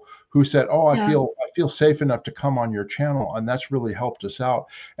people who said, oh, I feel safe enough to come on your channel, and that's really helped us out.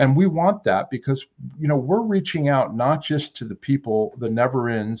 And we want that because, you know, we're reaching out not just to the people, the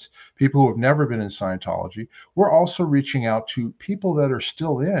never-ins, people who have never been in Scientology. We're also reaching out to people that are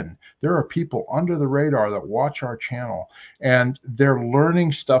still in. There are people under the radar that watch our channel, and they're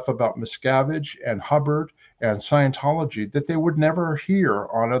learning stuff about Miscavige and Hubbard and Scientology that they would never hear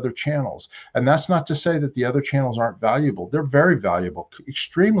on other channels. And that's not to say that the other channels aren't valuable. They're very valuable,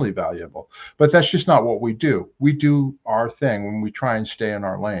 extremely valuable, but that's just not what we do. We do our thing when we try and stay in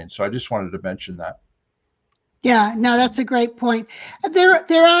our lane. So I just wanted to mention that. Yeah, no, that's a great point.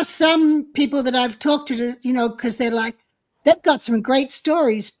 There are some people that I've talked to, you know, because they're like, they've got some great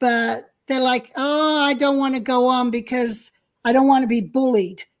stories, but they're like, oh, I don't want to go on because I don't want to be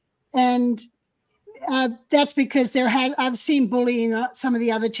bullied. And that's because I've seen bullying on some of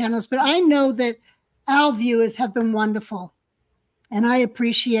the other channels, but I know that our viewers have been wonderful, and I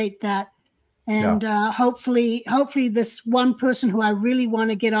appreciate that. And hopefully this one person who I really want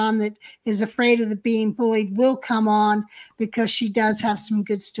to get on that is afraid of the being bullied will come on, because she does have some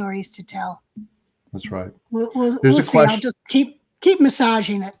good stories to tell. That's right. We'll see. I'll just keep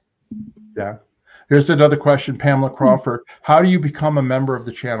massaging it. Yeah. Here's another question, Pamela Crawford. How do you become a member of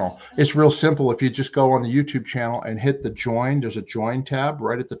the channel? It's real simple. If you just go on the YouTube channel and hit the join, there's a join tab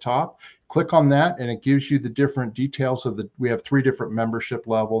right at the top. Click on that and it gives you the different details of we have 3 different membership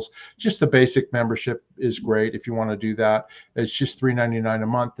levels. Just the basic membership is great if you want to do that. It's just $3.99 a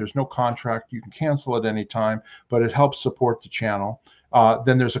month. There's no contract. You can cancel at any time, but it helps support the channel.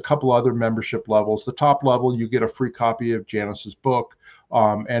 Then there's a couple other membership levels. The top level, you get a free copy of Janis's book.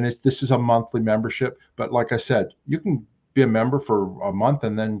 And this is a monthly membership, but like I said, you can be a member for a month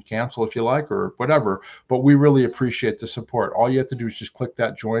and then cancel if you like or whatever, but we really appreciate the support. All you have to do is just click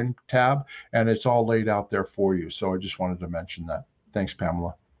that join tab and it's all laid out there for you. So I just wanted to mention that. Thanks,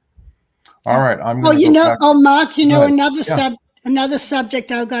 Pamela. All right. Mark, another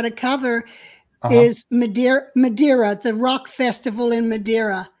subject I've got to cover is Madeira, the rock festival in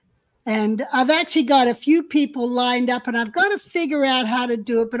Madeira. And I've actually got a few people lined up, and I've got to figure out how to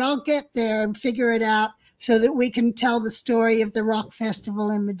do it, but I'll get there and figure it out so that we can tell the story of the rock festival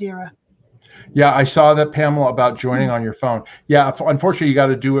in Madeira. Yeah, I saw that, Pamela, about joining on your phone. Yeah, unfortunately, you got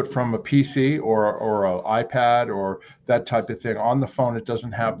to do it from a PC or an iPad or that type of thing. On the phone, it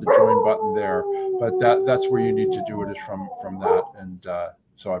doesn't have the join button there, but that's where you need to do it, is from that. And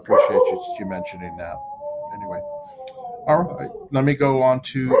so I appreciate you mentioning that. Anyway. All right, let me go on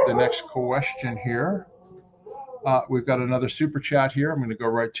to the next question here. We've got another super chat here. I'm going to go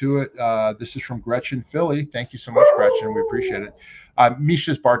right to it. This is from Gretchen Philly. Thank you so much, Gretchen. We appreciate it.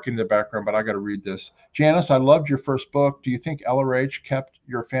 Misha's barking in the background, but I got to read this. Janis, I loved your first book. Do you think LRH kept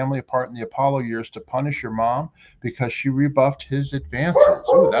your family apart in the Apollo years to punish your mom because she rebuffed his advances?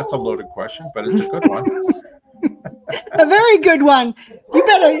 Ooh, that's a loaded question, but it's a good one. A very good one.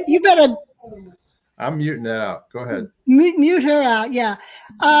 You better. I'm muting that out. Go ahead. Mute her out. Yeah.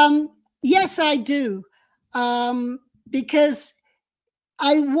 Yes, I do. Because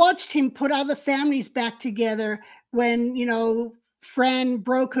I watched him put other families back together when, you know, Fran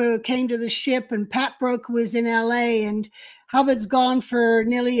Broker came to the ship and Pat Broker was in LA and Hubbard's gone for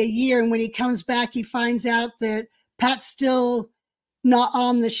nearly a year. And when he comes back, he finds out that Pat's still not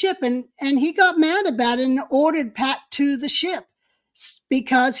on the ship. And he got mad about it and ordered Pat to the ship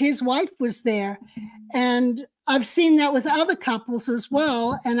because his wife was there. And I've seen that with other couples as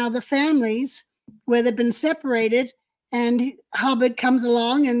well and other families where they've been separated and Hubbard comes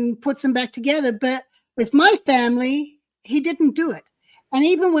along and puts them back together. But with my family, he didn't do it. And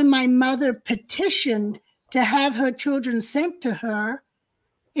even when my mother petitioned to have her children sent to her,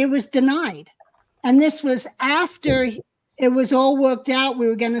 it was denied. And this was after it was all worked out. We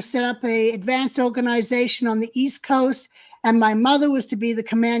were going to set up an advanced organization on the East Coast, and my mother was to be the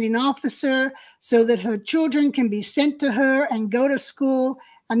commanding officer so that her children can be sent to her and go to school.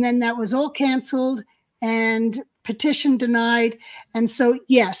 And then that was all canceled and petition denied. And so,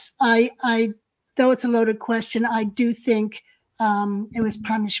 yes, I though it's a loaded question, I do think it was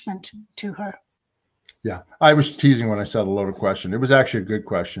punishment to her. Yeah, I was teasing when I said a loaded question. It was actually a good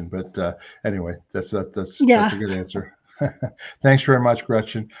question, but anyway, that's a good answer. Thanks very much,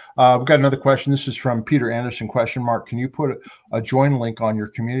 Gretchen. We've got another question. This is from Peter Anderson, question mark. Can you put a join link on your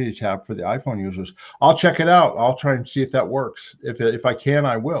community tab for the iPhone users? I'll check it out. I'll try and see if that works. If I can,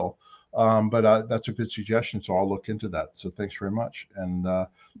 I will. But that's a good suggestion, so I'll look into that. So thanks very much. And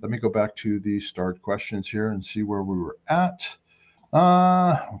let me go back to the start questions here and see where we were at.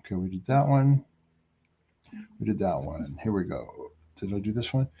 Okay, we did that one. Here we go. Did I do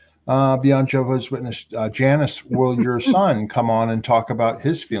this one? Beyond Jehovah's Witness, Janis, will your son come on and talk about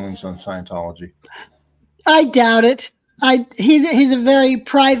his feelings on Scientology? I doubt it. He's a very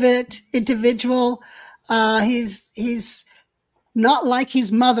private individual. He's not like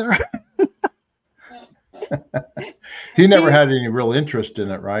his mother. He never had any real interest in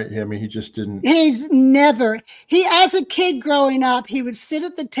it, right? I mean, he just didn't. As a kid growing up, he would sit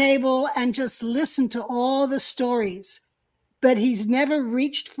at the table and just listen to all the stories, but he's never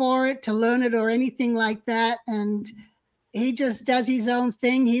reached for it to learn it or anything like that. And he just does his own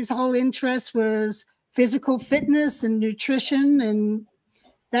thing. His whole interest was physical fitness and nutrition, and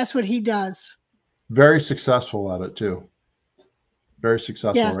that's what he does. Very successful at it too. Very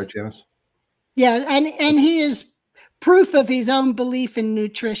successful, Yes. Right, Janis? Yeah, and he is proof of his own belief in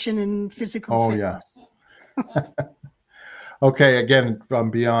nutrition and physical fitness. Yeah. Okay, again,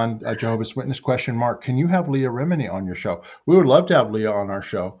 from Beyond Jehovah's Witness question mark, can you have Leah Remini on your show? We would love to have Leah on our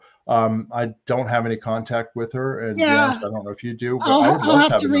show. I don't have any contact with her, and Janis, I don't know if you do, but I would love I'll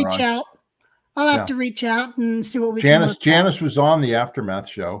have to reach out. I'll have Yeah. to reach out and see what we Janis, can. Janis was on the Aftermath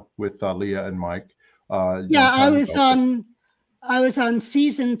show with Leah and Mike. Yeah, I was on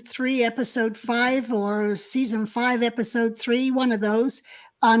season 3, episode 5, or season 5, episode 3, one of those,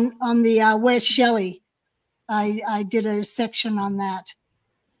 on the Where's Shelley. I did a section on that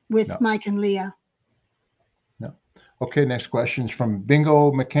with Mike and Leah. No. Okay, next question is from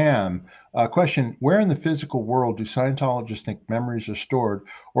Bingo McCann. Question: where in the physical world do Scientologists think memories are stored?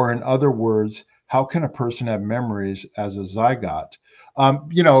 Or in other words, how can a person have memories as a zygote?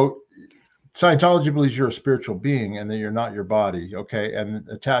 You know, Scientology believes you're a spiritual being and that you're not your body. Okay, and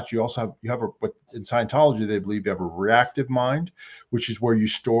attached, you also have what in Scientology they believe you have a reactive mind, which is where you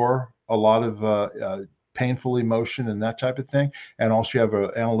store a lot of painful emotion and that type of thing, and also you have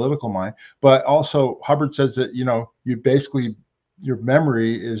an analytical mind. But also Hubbard says that you basically, your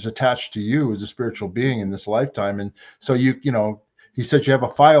memory is attached to you as a spiritual being in this lifetime, and so he says you have a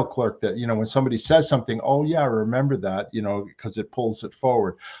file clerk that when somebody says something, oh yeah, I remember that, because it pulls it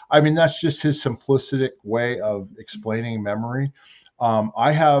forward. I mean, that's just his simplistic way of explaining memory.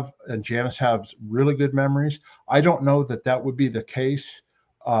 I have, and Janis has, really good memories. I don't know that would be the case.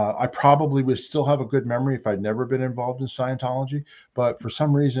 I probably would still have a good memory if I'd never been involved in Scientology, but for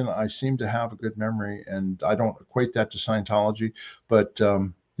some reason I seem to have a good memory, and I don't equate that to Scientology, but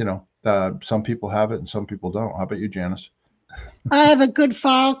some people have it and some people don't. How about you, Janis? I have a good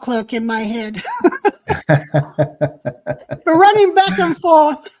file clerk in my head. We're running back and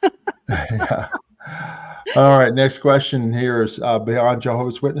forth. Yeah. All right, next question here is Beyond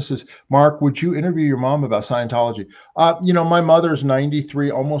Jehovah's Witnesses. Mark, would you interview your mom about Scientology? My mother's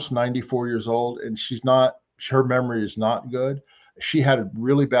 93, almost 94 years old, and her memory is not good. She had a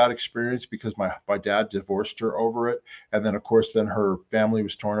really bad experience because my dad divorced her over it. And then, of course, her family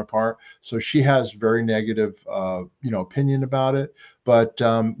was torn apart. So she has very negative, opinion about it. But,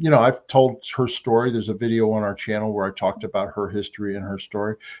 I've told her story. There's a video on our channel where I talked about her history and her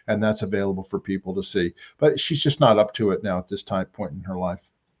story, and that's available for people to see. But she's just not up to it now at this point in her life.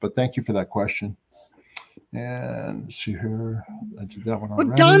 But thank you for that question. And see here, I did that one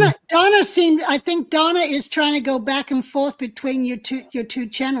already. Well, I think Donna is trying to go back and forth between your two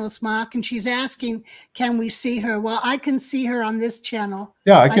channels, Mark, and she's asking, can we see her? Well, I can see her on this channel.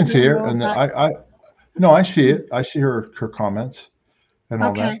 Yeah, I can see her, and I see it. I see her comments and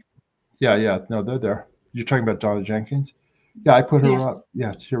all that. Yeah, no, they're there. You're talking about Donna Jenkins? Yeah, I put her up.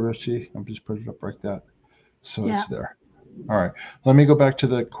 Yeah, it's here. See, I'm just putting it up like that, so it's there. All right, let me go back to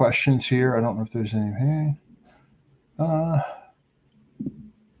the questions here. I don't know if there's anything.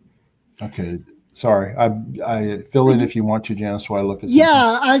 Okay, sorry. I fill in if you want to, Janis, while I look at something.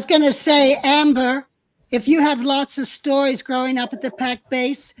 Yeah, I was going to say, Amber, if you have lots of stories growing up at the Pac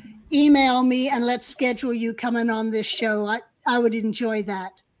Base, email me and let's schedule you coming on this show. I would enjoy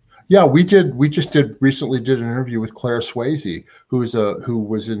that. Yeah, we just recently did an interview with Claire Swayze, who was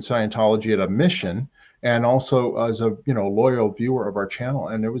in Scientology at a mission, and also as a loyal viewer of our channel,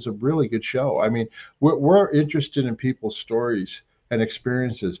 and it was a really good show. I mean, we're interested in people's stories and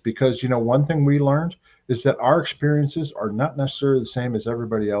experiences because one thing we learned is that our experiences are not necessarily the same as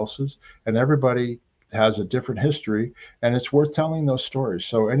everybody else's, and everybody has a different history, and it's worth telling those stories.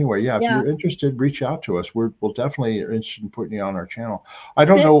 So anyway, if you're interested, reach out to us. We'll definitely are interested in putting you on our channel. I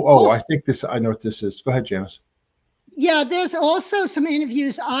don't know. Oh, I know what this is. Go ahead, Janis. Yeah, there's also some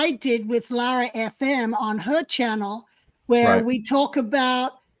interviews I did with Lara FM on her channel where we talk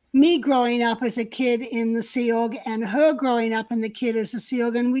about me growing up as a kid in the Sea Org and her growing up in the kid as a Sea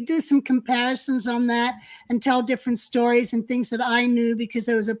Org. And we do some comparisons on that and tell different stories and things that I knew, because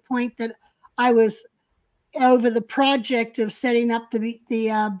there was a point that I was over the project of setting up the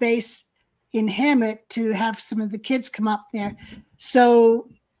base in Hammett to have some of the kids come up there. So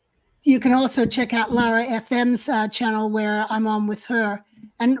you can also check out Lara FM's channel where I'm on with her.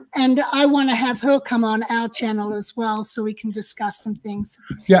 And I want to have her come on our channel as well so we can discuss some things.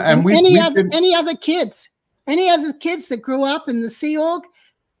 Yeah, and any other kids. any other kids that grew up in the Sea Org,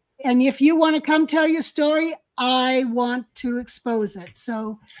 and if you want to come tell your story, I want to expose it.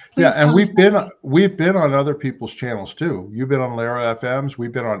 So please. Yeah, and contact we've been on other people's channels too. You've been on Lara FM's.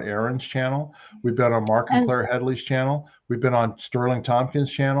 We've been on Aaron's channel. We've been on Mark and Claire Headley's channel. We've been on Sterling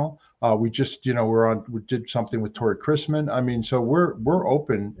Tompkins' channel. We just, we did something with Tori Chrisman. I mean, so we're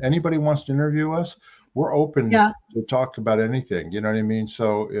open. Anybody wants to interview us, we're open to talk about anything. You know what I mean?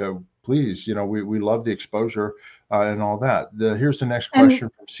 So please, we love the exposure and all that. Here's the next question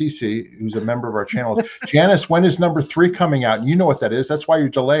from Cece, who's a member of our channel. Janis, when is number 3 coming out? And you know what that is. That's why you're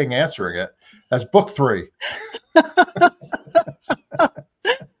delaying answering it. That's book 3.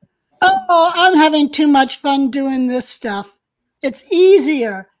 Oh, I'm having too much fun doing this stuff. It's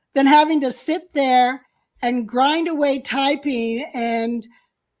easier than having to sit there and grind away typing, and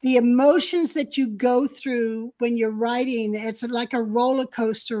the emotions that you go through when you're writing. It's like a roller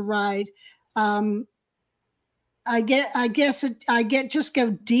coaster ride. I just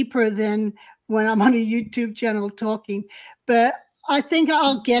go deeper than when I'm on a YouTube channel talking, but I think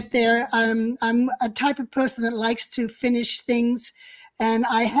I'll get there. I'm a type of person that likes to finish things, and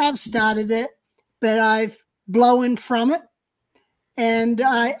I have started it, but I've blown from it. And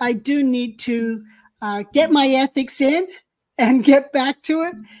I do need to get my ethics in and get back to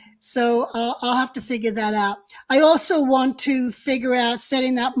it. So I'll have to figure that out. I also want to figure out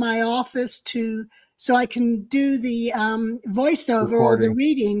setting up my office so I can do the voiceover or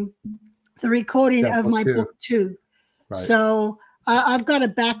the recording of my book too. Right. So I've got a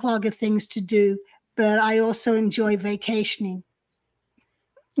backlog of things to do, but I also enjoy vacationing.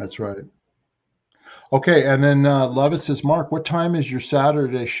 That's right. Okay, and then Lovett says, Mark, what time is your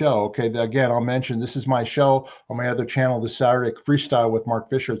Saturday show? Okay, again, I'll mention this is my show on my other channel this Saturday, Freestyle with Mark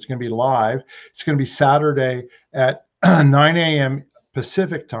Fisher. It's going to be live. It's going to be Saturday at 9 a.m.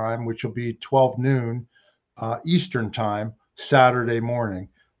 Pacific time, which will be 12 noon Eastern time, Saturday morning.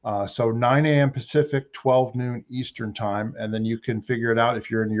 So 9 a.m. Pacific, 12 noon Eastern time, and then you can figure it out.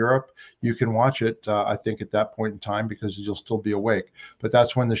 If you're in Europe, you can watch it, I think, at that point in time, because you'll still be awake. But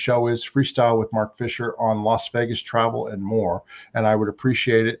that's when the show is, Freestyle with Mark Fisher, on Las Vegas travel and more. And I would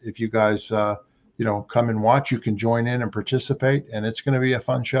appreciate it if you guys, come and watch. You can join in and participate, and it's going to be a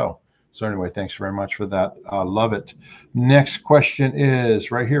fun show. So anyway, thanks very much for that. Love it. Next question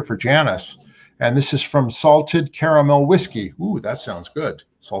is right here for Janis. And this is from Salted Caramel Whiskey. Ooh, that sounds good.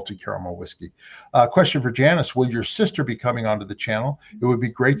 Salted Caramel Whiskey. Question for Janis. Will your sister be coming onto the channel? It would be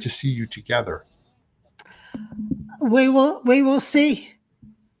great to see you together. We will see.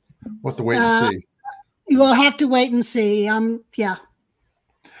 We'll have to wait and see. We'll have to wait and see. Yeah.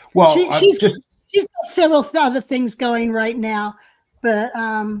 Well, she's got several other things going right now, but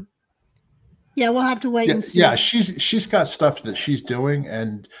yeah, we'll have to wait and see. Yeah, she's got stuff that she's doing,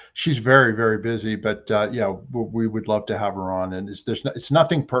 and she's very, very busy. But yeah, we would love to have her on. And it's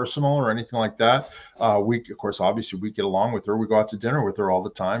nothing personal or anything like that. Of course, obviously, we get along with her. We go out to dinner with her all the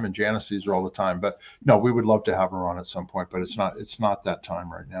time, and Janis sees her all the time. But no, we would love to have her on at some point. But it's not that time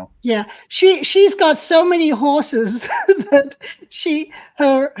right now. Yeah, she's got so many horses that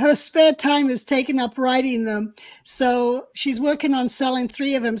her spare time is taken up riding them. So she's working on selling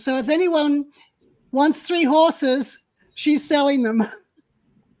 3 of them. So if anyone wants 3 horses, she's selling them.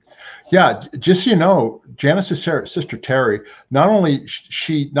 Yeah, just so you know, Janis's sister Terry, not only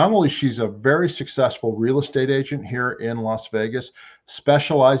she's a very successful real estate agent here in Las Vegas,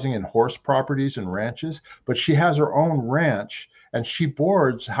 specializing in horse properties and ranches, but she has her own ranch, and she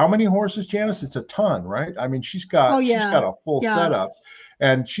boards how many horses, Janis? It's a ton, right? I mean, she's got a full setup,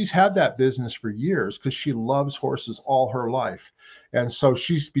 and she's had that business for years because she loves horses all her life. And so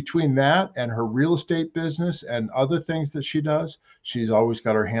she's, between that and her real estate business and other things that she does, she's always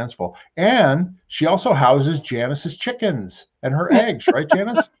got her hands full. And she also houses Janis's chickens and her eggs, right,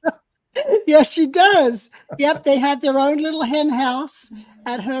 Janis? Yes, she does. Yep, they have their own little hen house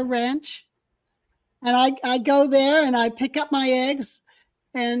at her ranch. And I go there and I pick up my eggs.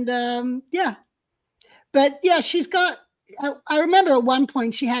 And yeah. But yeah, she's got, I remember at one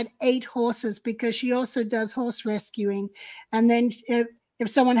point she had 8 horses because she also does horse rescuing. And then if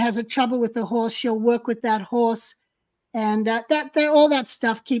someone has a trouble with the horse, she'll work with that horse. And all that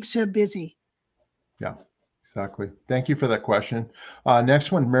stuff keeps her busy. Yeah, exactly. Thank you for that question.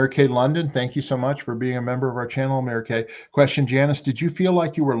 Next one, Mary Kay London. Thank you so much for being a member of our channel, Mary Kay. Question, Janis, did you feel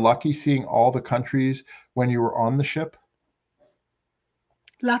like you were lucky seeing all the countries when you were on the ship?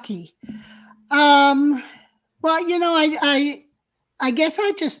 Lucky. Well, I guess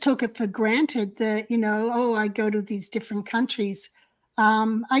I just took it for granted that, I go to these different countries.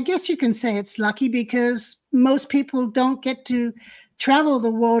 I guess you can say it's lucky because most people don't get to travel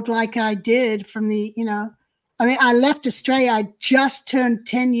the world like I did from the, I mean, I left Australia. I just turned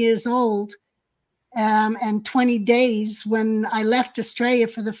 10 years old and 20 days when I left Australia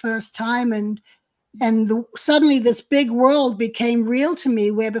for the first time. And suddenly this big world became real to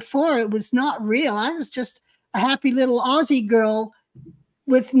me, where before it was not real. I was just a happy little Aussie girl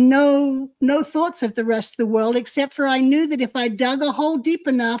with no thoughts of the rest of the world, except for I knew that if I dug a hole deep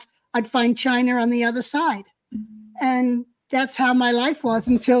enough, I'd find China on the other side. And that's how my life was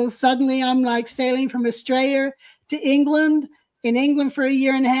until suddenly I'm like sailing from Australia to England, in England for a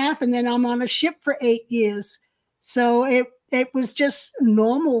year and a half, and then I'm on a ship for 8 years. So it was just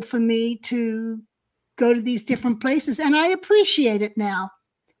normal for me to go to these different places, and I appreciate it now.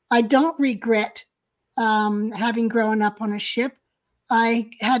 I don't regret having grown up on a ship. I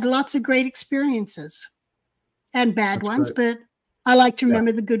had lots of great experiences and bad That's ones, great. but I like to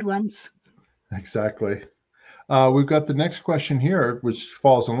remember the good ones. Exactly. We've got the next question here, which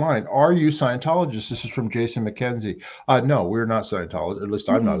falls in line. Are you Scientologists? This is from Jason McKenzie. No, we're not Scientologists. At least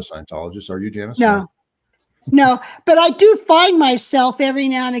I'm not a Scientologist. Are you, Janis? No, but I do find myself every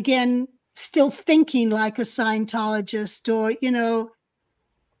now and again still thinking like a Scientologist, or, you know,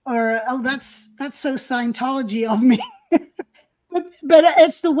 or, oh, that's so Scientology of me. But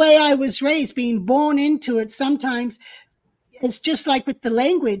it's the way I was raised, being born into it. Sometimes it's just like with the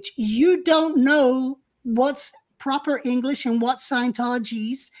language. You don't know what's proper English and what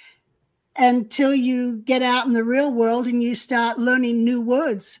Scientology's until you get out in the real world and you start learning new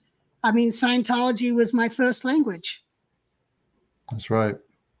words. I mean, Scientology was my first language. That's right.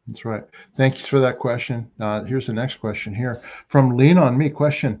 That's right. Thanks for that question. Here's the next question here from Lean On Me.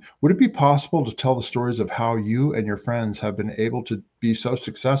 Question: would it be possible to tell the stories of how you and your friends have been able to be so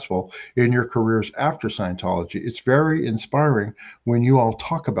successful in your careers after Scientology? It's very inspiring when you all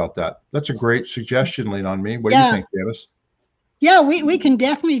talk about that. That's a great suggestion, Lean On Me. What do you think, Janis? Yeah, we can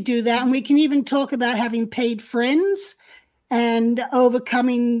definitely do that. And we can even talk about having paid friends and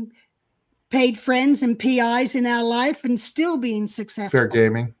overcoming paid friends and PIs in our life and still being successful. Fair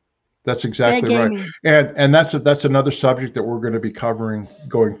gaming. That's exactly right. And that's another subject that we're going to be covering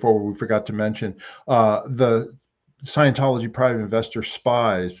going forward. We forgot to mention the Scientology private investor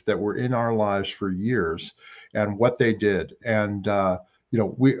spies that were in our lives for years and what they did. And you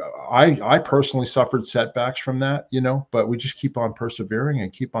know, I personally suffered setbacks from that, you know, but we just keep on persevering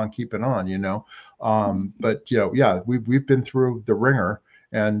and keep on keeping on, you know. But you know, yeah, we've been through the ringer.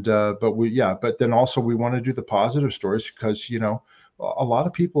 And but then also we want to do the positive stories because, you know, a lot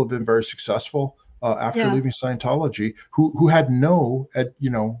of people have been very successful after leaving Scientology who had no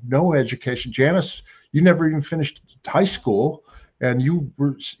education. Janis, you never even finished high school, and you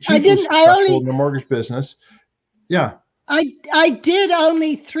were successful in the mortgage business. Yeah. I did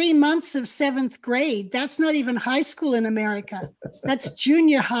only 3 months of 7th grade. That's not even high school in America. That's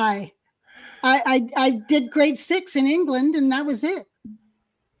junior high. I did grade 6 in England, and that was it.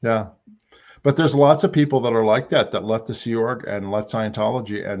 Yeah. But there's lots of people that are like that left the Sea Org and left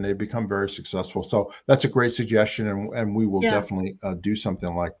Scientology, and they become very successful. So that's a great suggestion, and we will definitely do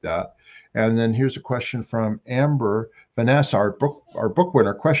something like that. And then here's a question from Amber Vanessa, our book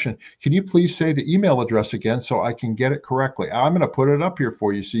winner. Question: can you please say the email address again so I can get it correctly? I'm going to put it up here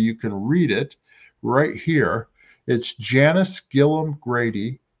for you so you can read it right here. It's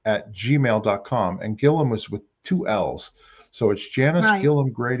janisgillamgrady@gmail.com, and Gillam was with 2 L's. So it's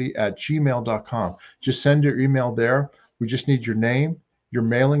janisgillamgrady@gmail.com. Just send your email there. We just need your name, your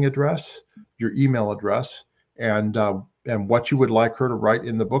mailing address, your email address, and what you would like her to write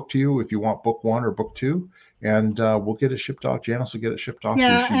in the book to you, if you want book 1 or book 2, and we'll get it shipped off. Janis will get it shipped off.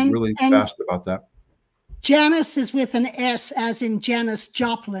 Yeah, she's really fast about that. Janis is with an S, as in Janis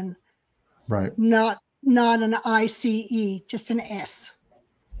Joplin. Right. Not an ICE, just an S.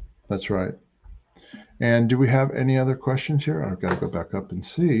 That's right. And do we have any other questions here? I've got to go back up and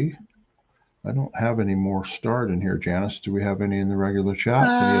see. I don't have any more starred in here, Janis. Do we have any in the regular chat?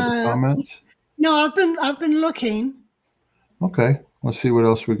 Any other comments? No, I've been looking. Okay, let's see what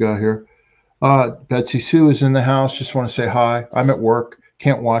else we got here. Betsy Sue is in the house. Just want to say hi. I'm at work.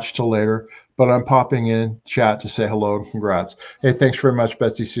 Can't watch till later, but I'm popping in chat to say hello and congrats. Hey, thanks very much,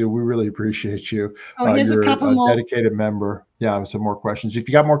 Betsy Sue. We really appreciate you. Oh, here's you're a couple more. Dedicated member. Yeah, some more questions. If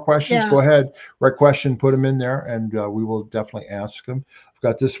you got more questions, go ahead. Write question, put them in there, and we will definitely ask them. I've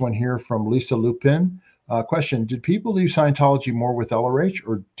got this one here from Lisa Lupin. Question: did people leave Scientology more with LRH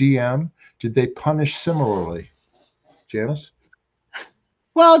or DM? Did they punish similarly? Janis?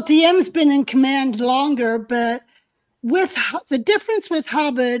 Well, DM's been in command longer, but with the difference with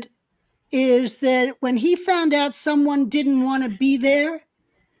Hubbard is that when he found out someone didn't want to be there,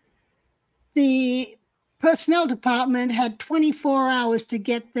 the personnel department had 24 hours to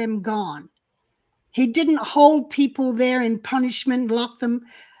get them gone. He didn't hold people there in punishment, lock them.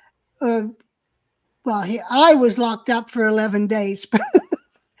 I was locked up for 11 days,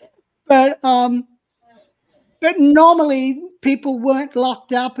 but normally people weren't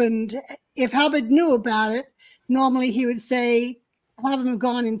locked up, and if Hubbard knew about it, normally he would say, have them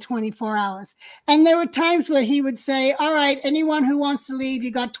gone in 24 hours. And there were times where he would say, all right, anyone who wants to leave,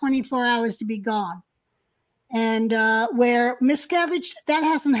 you got 24 hours to be gone. And where Miscavige, that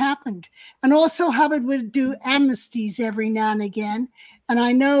hasn't happened. And also Hubbard would do amnesties every now and again. And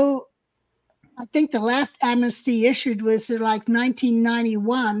I think the last amnesty issued was like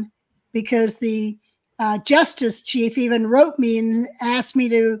 1991, because the justice chief even wrote me and asked me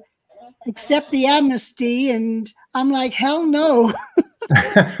to accept the amnesty. And I'm like, hell no.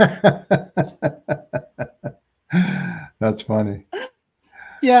 That's funny.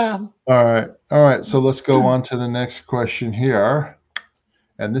 Yeah. All right. So let's go on to the next question here.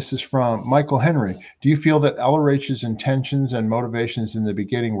 And this is from Michael Henry. Do you feel that LRH's intentions and motivations in the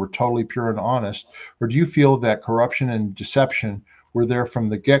beginning were totally pure and honest? Or do you feel that corruption and deception were there from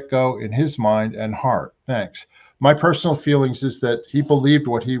the get-go in his mind and heart? Thanks. My personal feelings is that he believed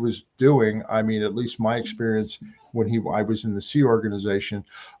what he was doing. I mean, at least my experience when I was in the Sea organization.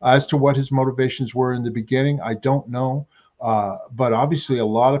 As to what his motivations were in the beginning, I don't know. But obviously a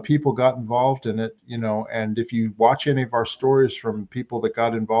lot of people got involved in it, and if you watch any of our stories from people that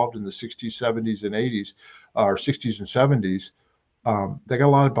got involved in the 60s, 70s, and 80s, or 60s and 70s, they got a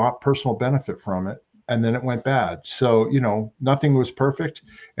lot of personal benefit from it. And then it went bad. So, nothing was perfect,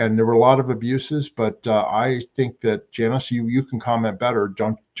 and there were a lot of abuses. But I think that, Janis, you can comment better.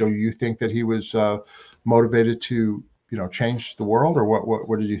 Don't you think that he was motivated to, change the world, or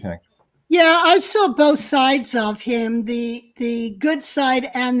what did you think? Yeah, I saw both sides of him, the good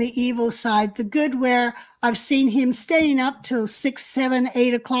side and the evil side. The good, where I've seen him staying up till 6, 7,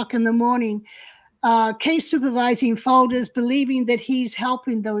 8 o'clock in the morning, case supervising folders, believing that he's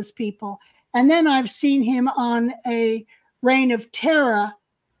helping those people. And then I've seen him on a reign of terror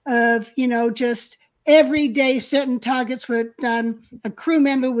of, just every day certain targets were done. A crew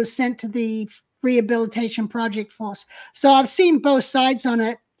member was sent to the rehabilitation project force. So I've seen both sides on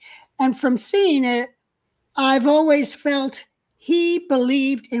it. And from seeing it, I've always felt he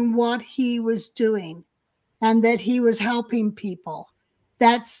believed in what he was doing and that he was helping people.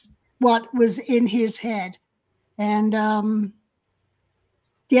 That's what was in his head. And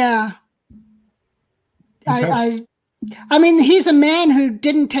yeah, okay. I mean, he's a man who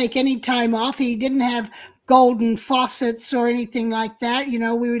didn't take any time off. He didn't have golden faucets or anything like that.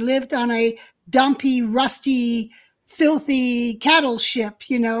 We lived on a dumpy, rusty, filthy cattle ship,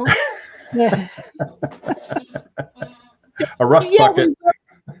 A rust bucket.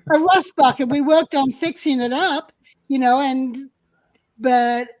 A rust bucket. We worked on fixing it up,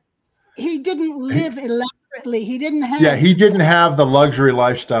 but he didn't live elaborately. He didn't have. Yeah, he didn't have the luxury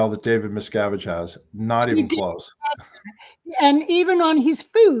lifestyle that David Miscavige has. Not even close. And even on his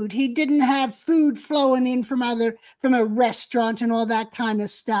food, he didn't have food flowing in from a restaurant and all that kind of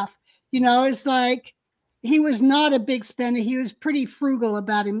stuff. It's like he was not a big spender. He was pretty frugal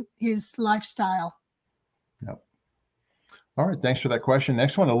about his lifestyle. Yep. All right. Thanks for that question.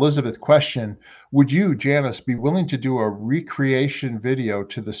 Next one, Elizabeth question. Would you, Janis, be willing to do a recreation video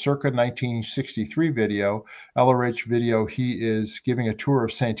to the circa 1963 video, LRH video? He is giving a tour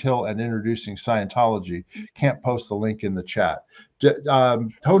of St. Hill and introducing Scientology. Can't post the link in the chat.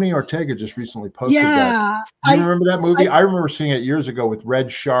 Tony Ortega just recently posted that. Do you remember that movie? I remember seeing it years ago with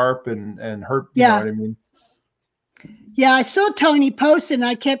Red Sharp and Herb. You know what I mean? Yeah, I saw Tony post and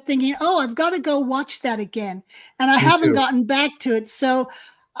I kept thinking, oh, I've got to go watch that again. And I haven't gotten back to it. So,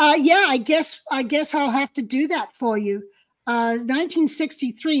 I guess I'll have to do that for you.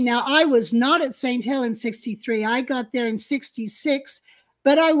 1963. Now, I was not at St. Hill in 63. I got there in 66,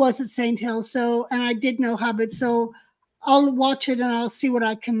 but I was at St. Hill. So, and I did know Hubbard. So I'll watch it and I'll see what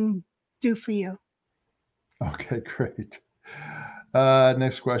I can do for you. Okay, great.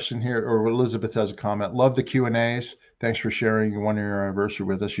 Next question here, or Elizabeth has a comment. Love the Q&As. Thanks for sharing your 1-year anniversary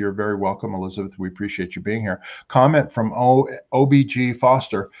with us. You're very welcome, Elizabeth. We appreciate you being here. Comment from OBG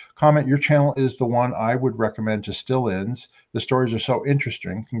Foster. Comment, your channel is the one I would recommend to still-ins. The stories are so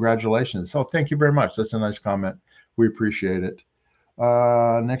interesting. Congratulations. So thank you very much. That's a nice comment. We appreciate it.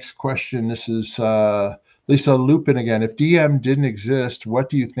 Next question. This is Lisa Lupin again. If DM didn't exist, what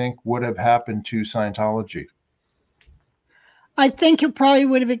do you think would have happened to Scientology? I think it probably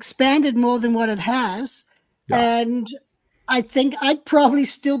would have expanded more than what it has. Yeah. And I think I'd probably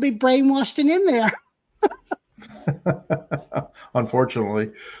still be brainwashed and in there.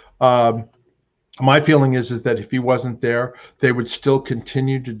 Unfortunately. My feeling is that if he wasn't there, they would still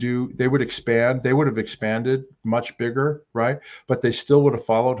continue to do, they would expand, they would have expanded much bigger, right? But they still would have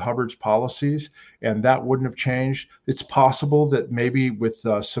followed Hubbard's policies, and that wouldn't have changed. It's possible that maybe with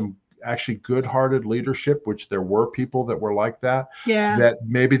some actually good-hearted leadership, which there were people that were like that, Yeah. that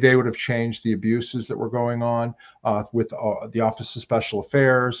maybe they would have changed the abuses that were going on with the Office of Special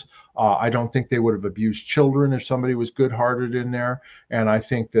Affairs. I don't think they would have abused children if somebody was good-hearted in there. And I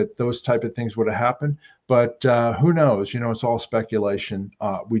think that those type of things would have happened. But who knows? You know, it's all speculation.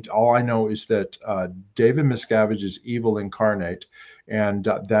 All I know is that David Miscavige is evil incarnate, and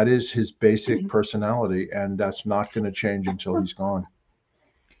that is his basic personality, and that's not going to change until he's gone.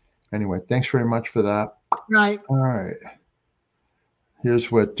 Anyway, thanks very much for that. Right. All right.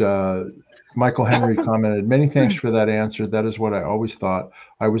 Here's what Michael Henry commented. Many thanks for that answer. That is what I always thought.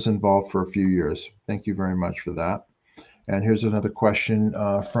 I was involved for a few years. Thank you very much for that. And here's another question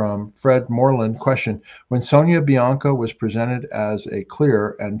from Fred Moreland. Question: when Sonia Bianca was presented as a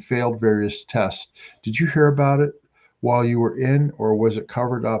clear and failed various tests, did you hear about it while you were in, or was it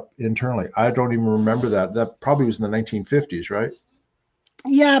covered up internally? I don't even remember that. That probably was in the 1950s, right?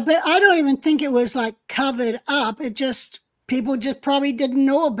 Yeah, but I don't even think it was like covered up. It just, people just probably didn't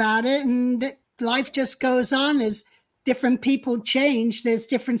know about it, and life just goes on as different people change. There's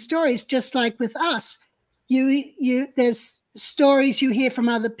different stories, just like with us. There's stories you hear from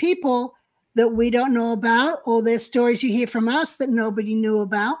other people that we don't know about, or there's stories you hear from us that nobody knew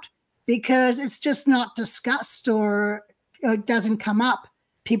about, because it's just not discussed, or it doesn't come up.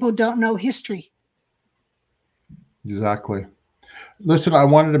 People don't know history. Exactly. Listen, I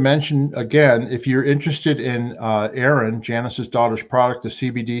wanted to mention again, if you're interested in Erin, Janis's daughter's product, the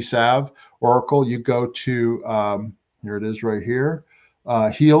CBD salve Oracle, you go to, here it is right here,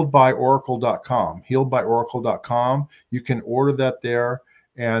 healedbyoracle.com, healedbyoracle.com. You can order that there,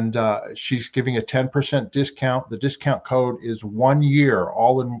 and she's giving a 10% discount. The discount code is 1 year,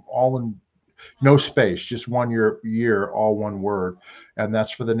 all in no space, just 1 year, all one word. And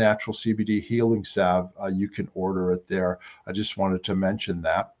that's for the natural CBD healing salve. You can order it there. I just wanted to mention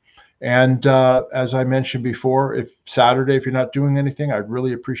that. And as I mentioned before, if you're not doing anything, I'd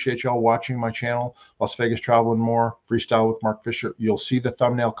really appreciate y'all watching my channel, Las Vegas Travel and More, Freestyle with Mark Fisher. You'll see the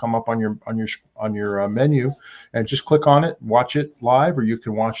thumbnail come up on your menu, and just click on it, watch it live, or you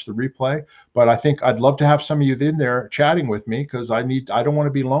can watch the replay. But I think I'd love to have some of you in there chatting with me, because I don't want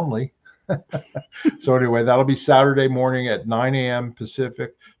to be lonely. So anyway, that'll be Saturday morning at 9 a.m.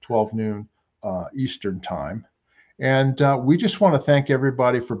 Pacific, 12 noon Eastern time. And we just want to thank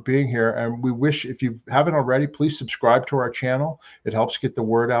everybody for being here. And we wish, if you haven't already, please subscribe to our channel. It helps get the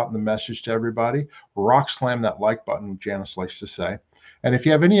word out and the message to everybody. Rock slam that like button, Janis likes to say. And if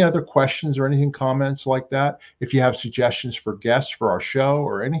you have any other questions or anything, comments like that, if you have suggestions for guests for our show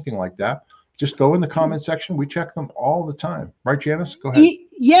or anything like that, just go in the comment section. We check them all the time. Right, Janis? Go ahead.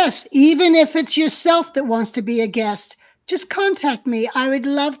 Yes, even if it's yourself that wants to be a guest, just contact me. I would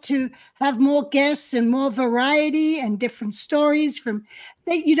love to have more guests and more variety and different stories from.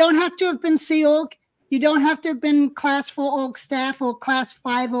 You don't have to have been Sea Org. You don't have to have been Class 4 Org staff or Class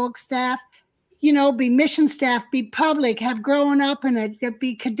 5 Org staff. You know, be mission staff, be public, have grown up in it,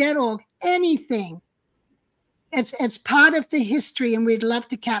 be cadet org, anything. It's part of the history, and we'd love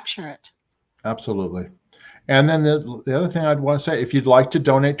to capture it. Absolutely. And then the other thing I'd want to say, if you'd like to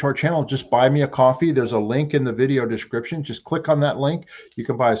donate to our channel, just buy me a coffee. There's a link in the video description. Just click on that link. You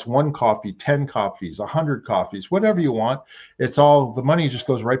can buy us 1 coffee, 10 coffees, 100 coffees, whatever you want. It's all, the money just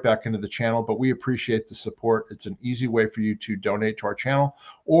goes right back into the channel, but we appreciate the support. It's an easy way for you to donate to our channel,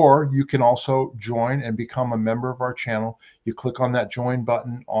 or you can also join and become a member of our channel. You click on that join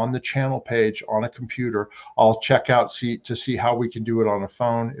button on the channel page on a computer. I'll check out to see how we can do it on a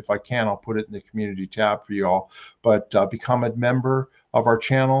phone. If I can, I'll put it in the community tab for you all. But become a member of our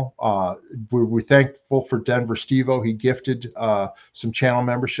channel. We're thankful for Denver Steve-O. He gifted some channel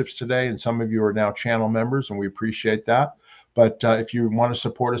memberships today, and some of you are now channel members, and we appreciate that. But if you want to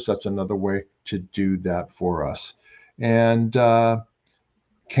support us, that's another way to do that for us. And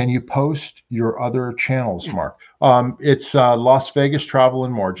can you post your other channels, Mark? It's Las Vegas Travel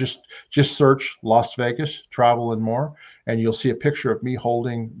and More. Just search Las Vegas Travel and More, and you'll see a picture of me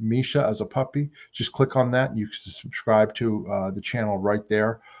holding Misha as a puppy. Just click on that, and you can subscribe to the channel right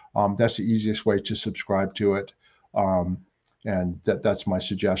there. That's the easiest way to subscribe to it, and that's my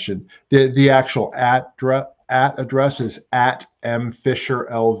suggestion. The actual at address is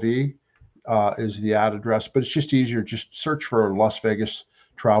 @mfisherlv is the address, but it's just easier. Just search for Las Vegas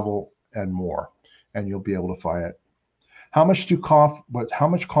Travel and More, and you'll be able to find it. How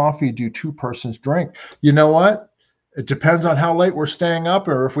much coffee do 2 persons drink? You know what? It depends on how late we're staying up,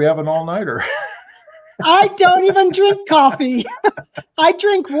 or if we have an all-nighter. I don't even drink coffee. I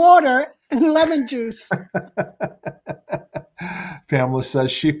drink water and lemon juice. Pamela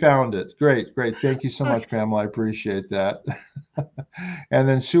says she found it. Great, great. Thank you so much, Pamela. I appreciate that. And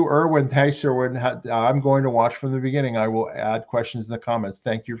then Sue Irwin, hey, Sue Irwin, I'm going to watch from the beginning. I will add questions in the comments.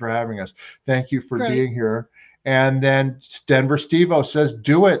 Thank you for having us. Thank you for being here. And then Denver Stevo says,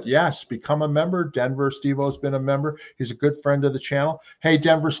 do it. Yes, become a member. Denver Stevo's been a member. He's a good friend of the channel. Hey,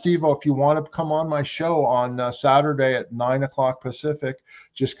 Denver Stevo, if you want to come on my show on Saturday at 9 o'clock Pacific,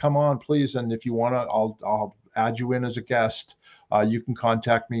 just come on, please. And if you want to, I'll add you in as a guest. You can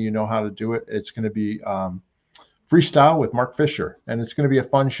contact me. You know how to do it. It's going to be freestyle with Mark Fisher, and it's going to be a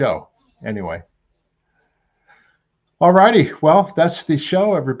fun show. Anyway. All righty. Well, that's the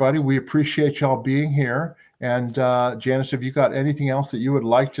show, everybody. We appreciate y'all being here. And Janis, have you got anything else that you would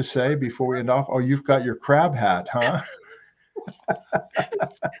like to say before we end off? Oh, you've got your crab hat, huh?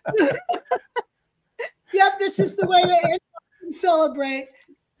 Yep, this is the way to end and celebrate.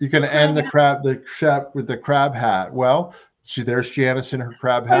 You're going to end the crab with the crab hat. Well, there's Janis in her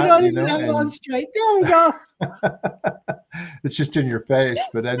crab hat. I don't even have it on straight. There we go. It's just in your face.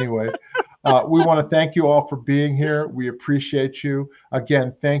 But anyway, we want to thank you all for being here. We appreciate you.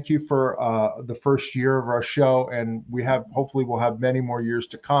 Again, thank you for the first year of our show. And hopefully we'll have many more years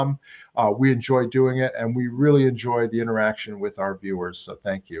to come. We enjoy doing it, and we really enjoy the interaction with our viewers. So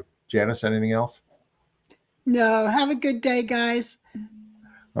thank you. Janis, anything else? No, have a good day, guys.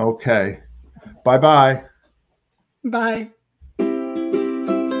 Okay. Bye-bye. Bye.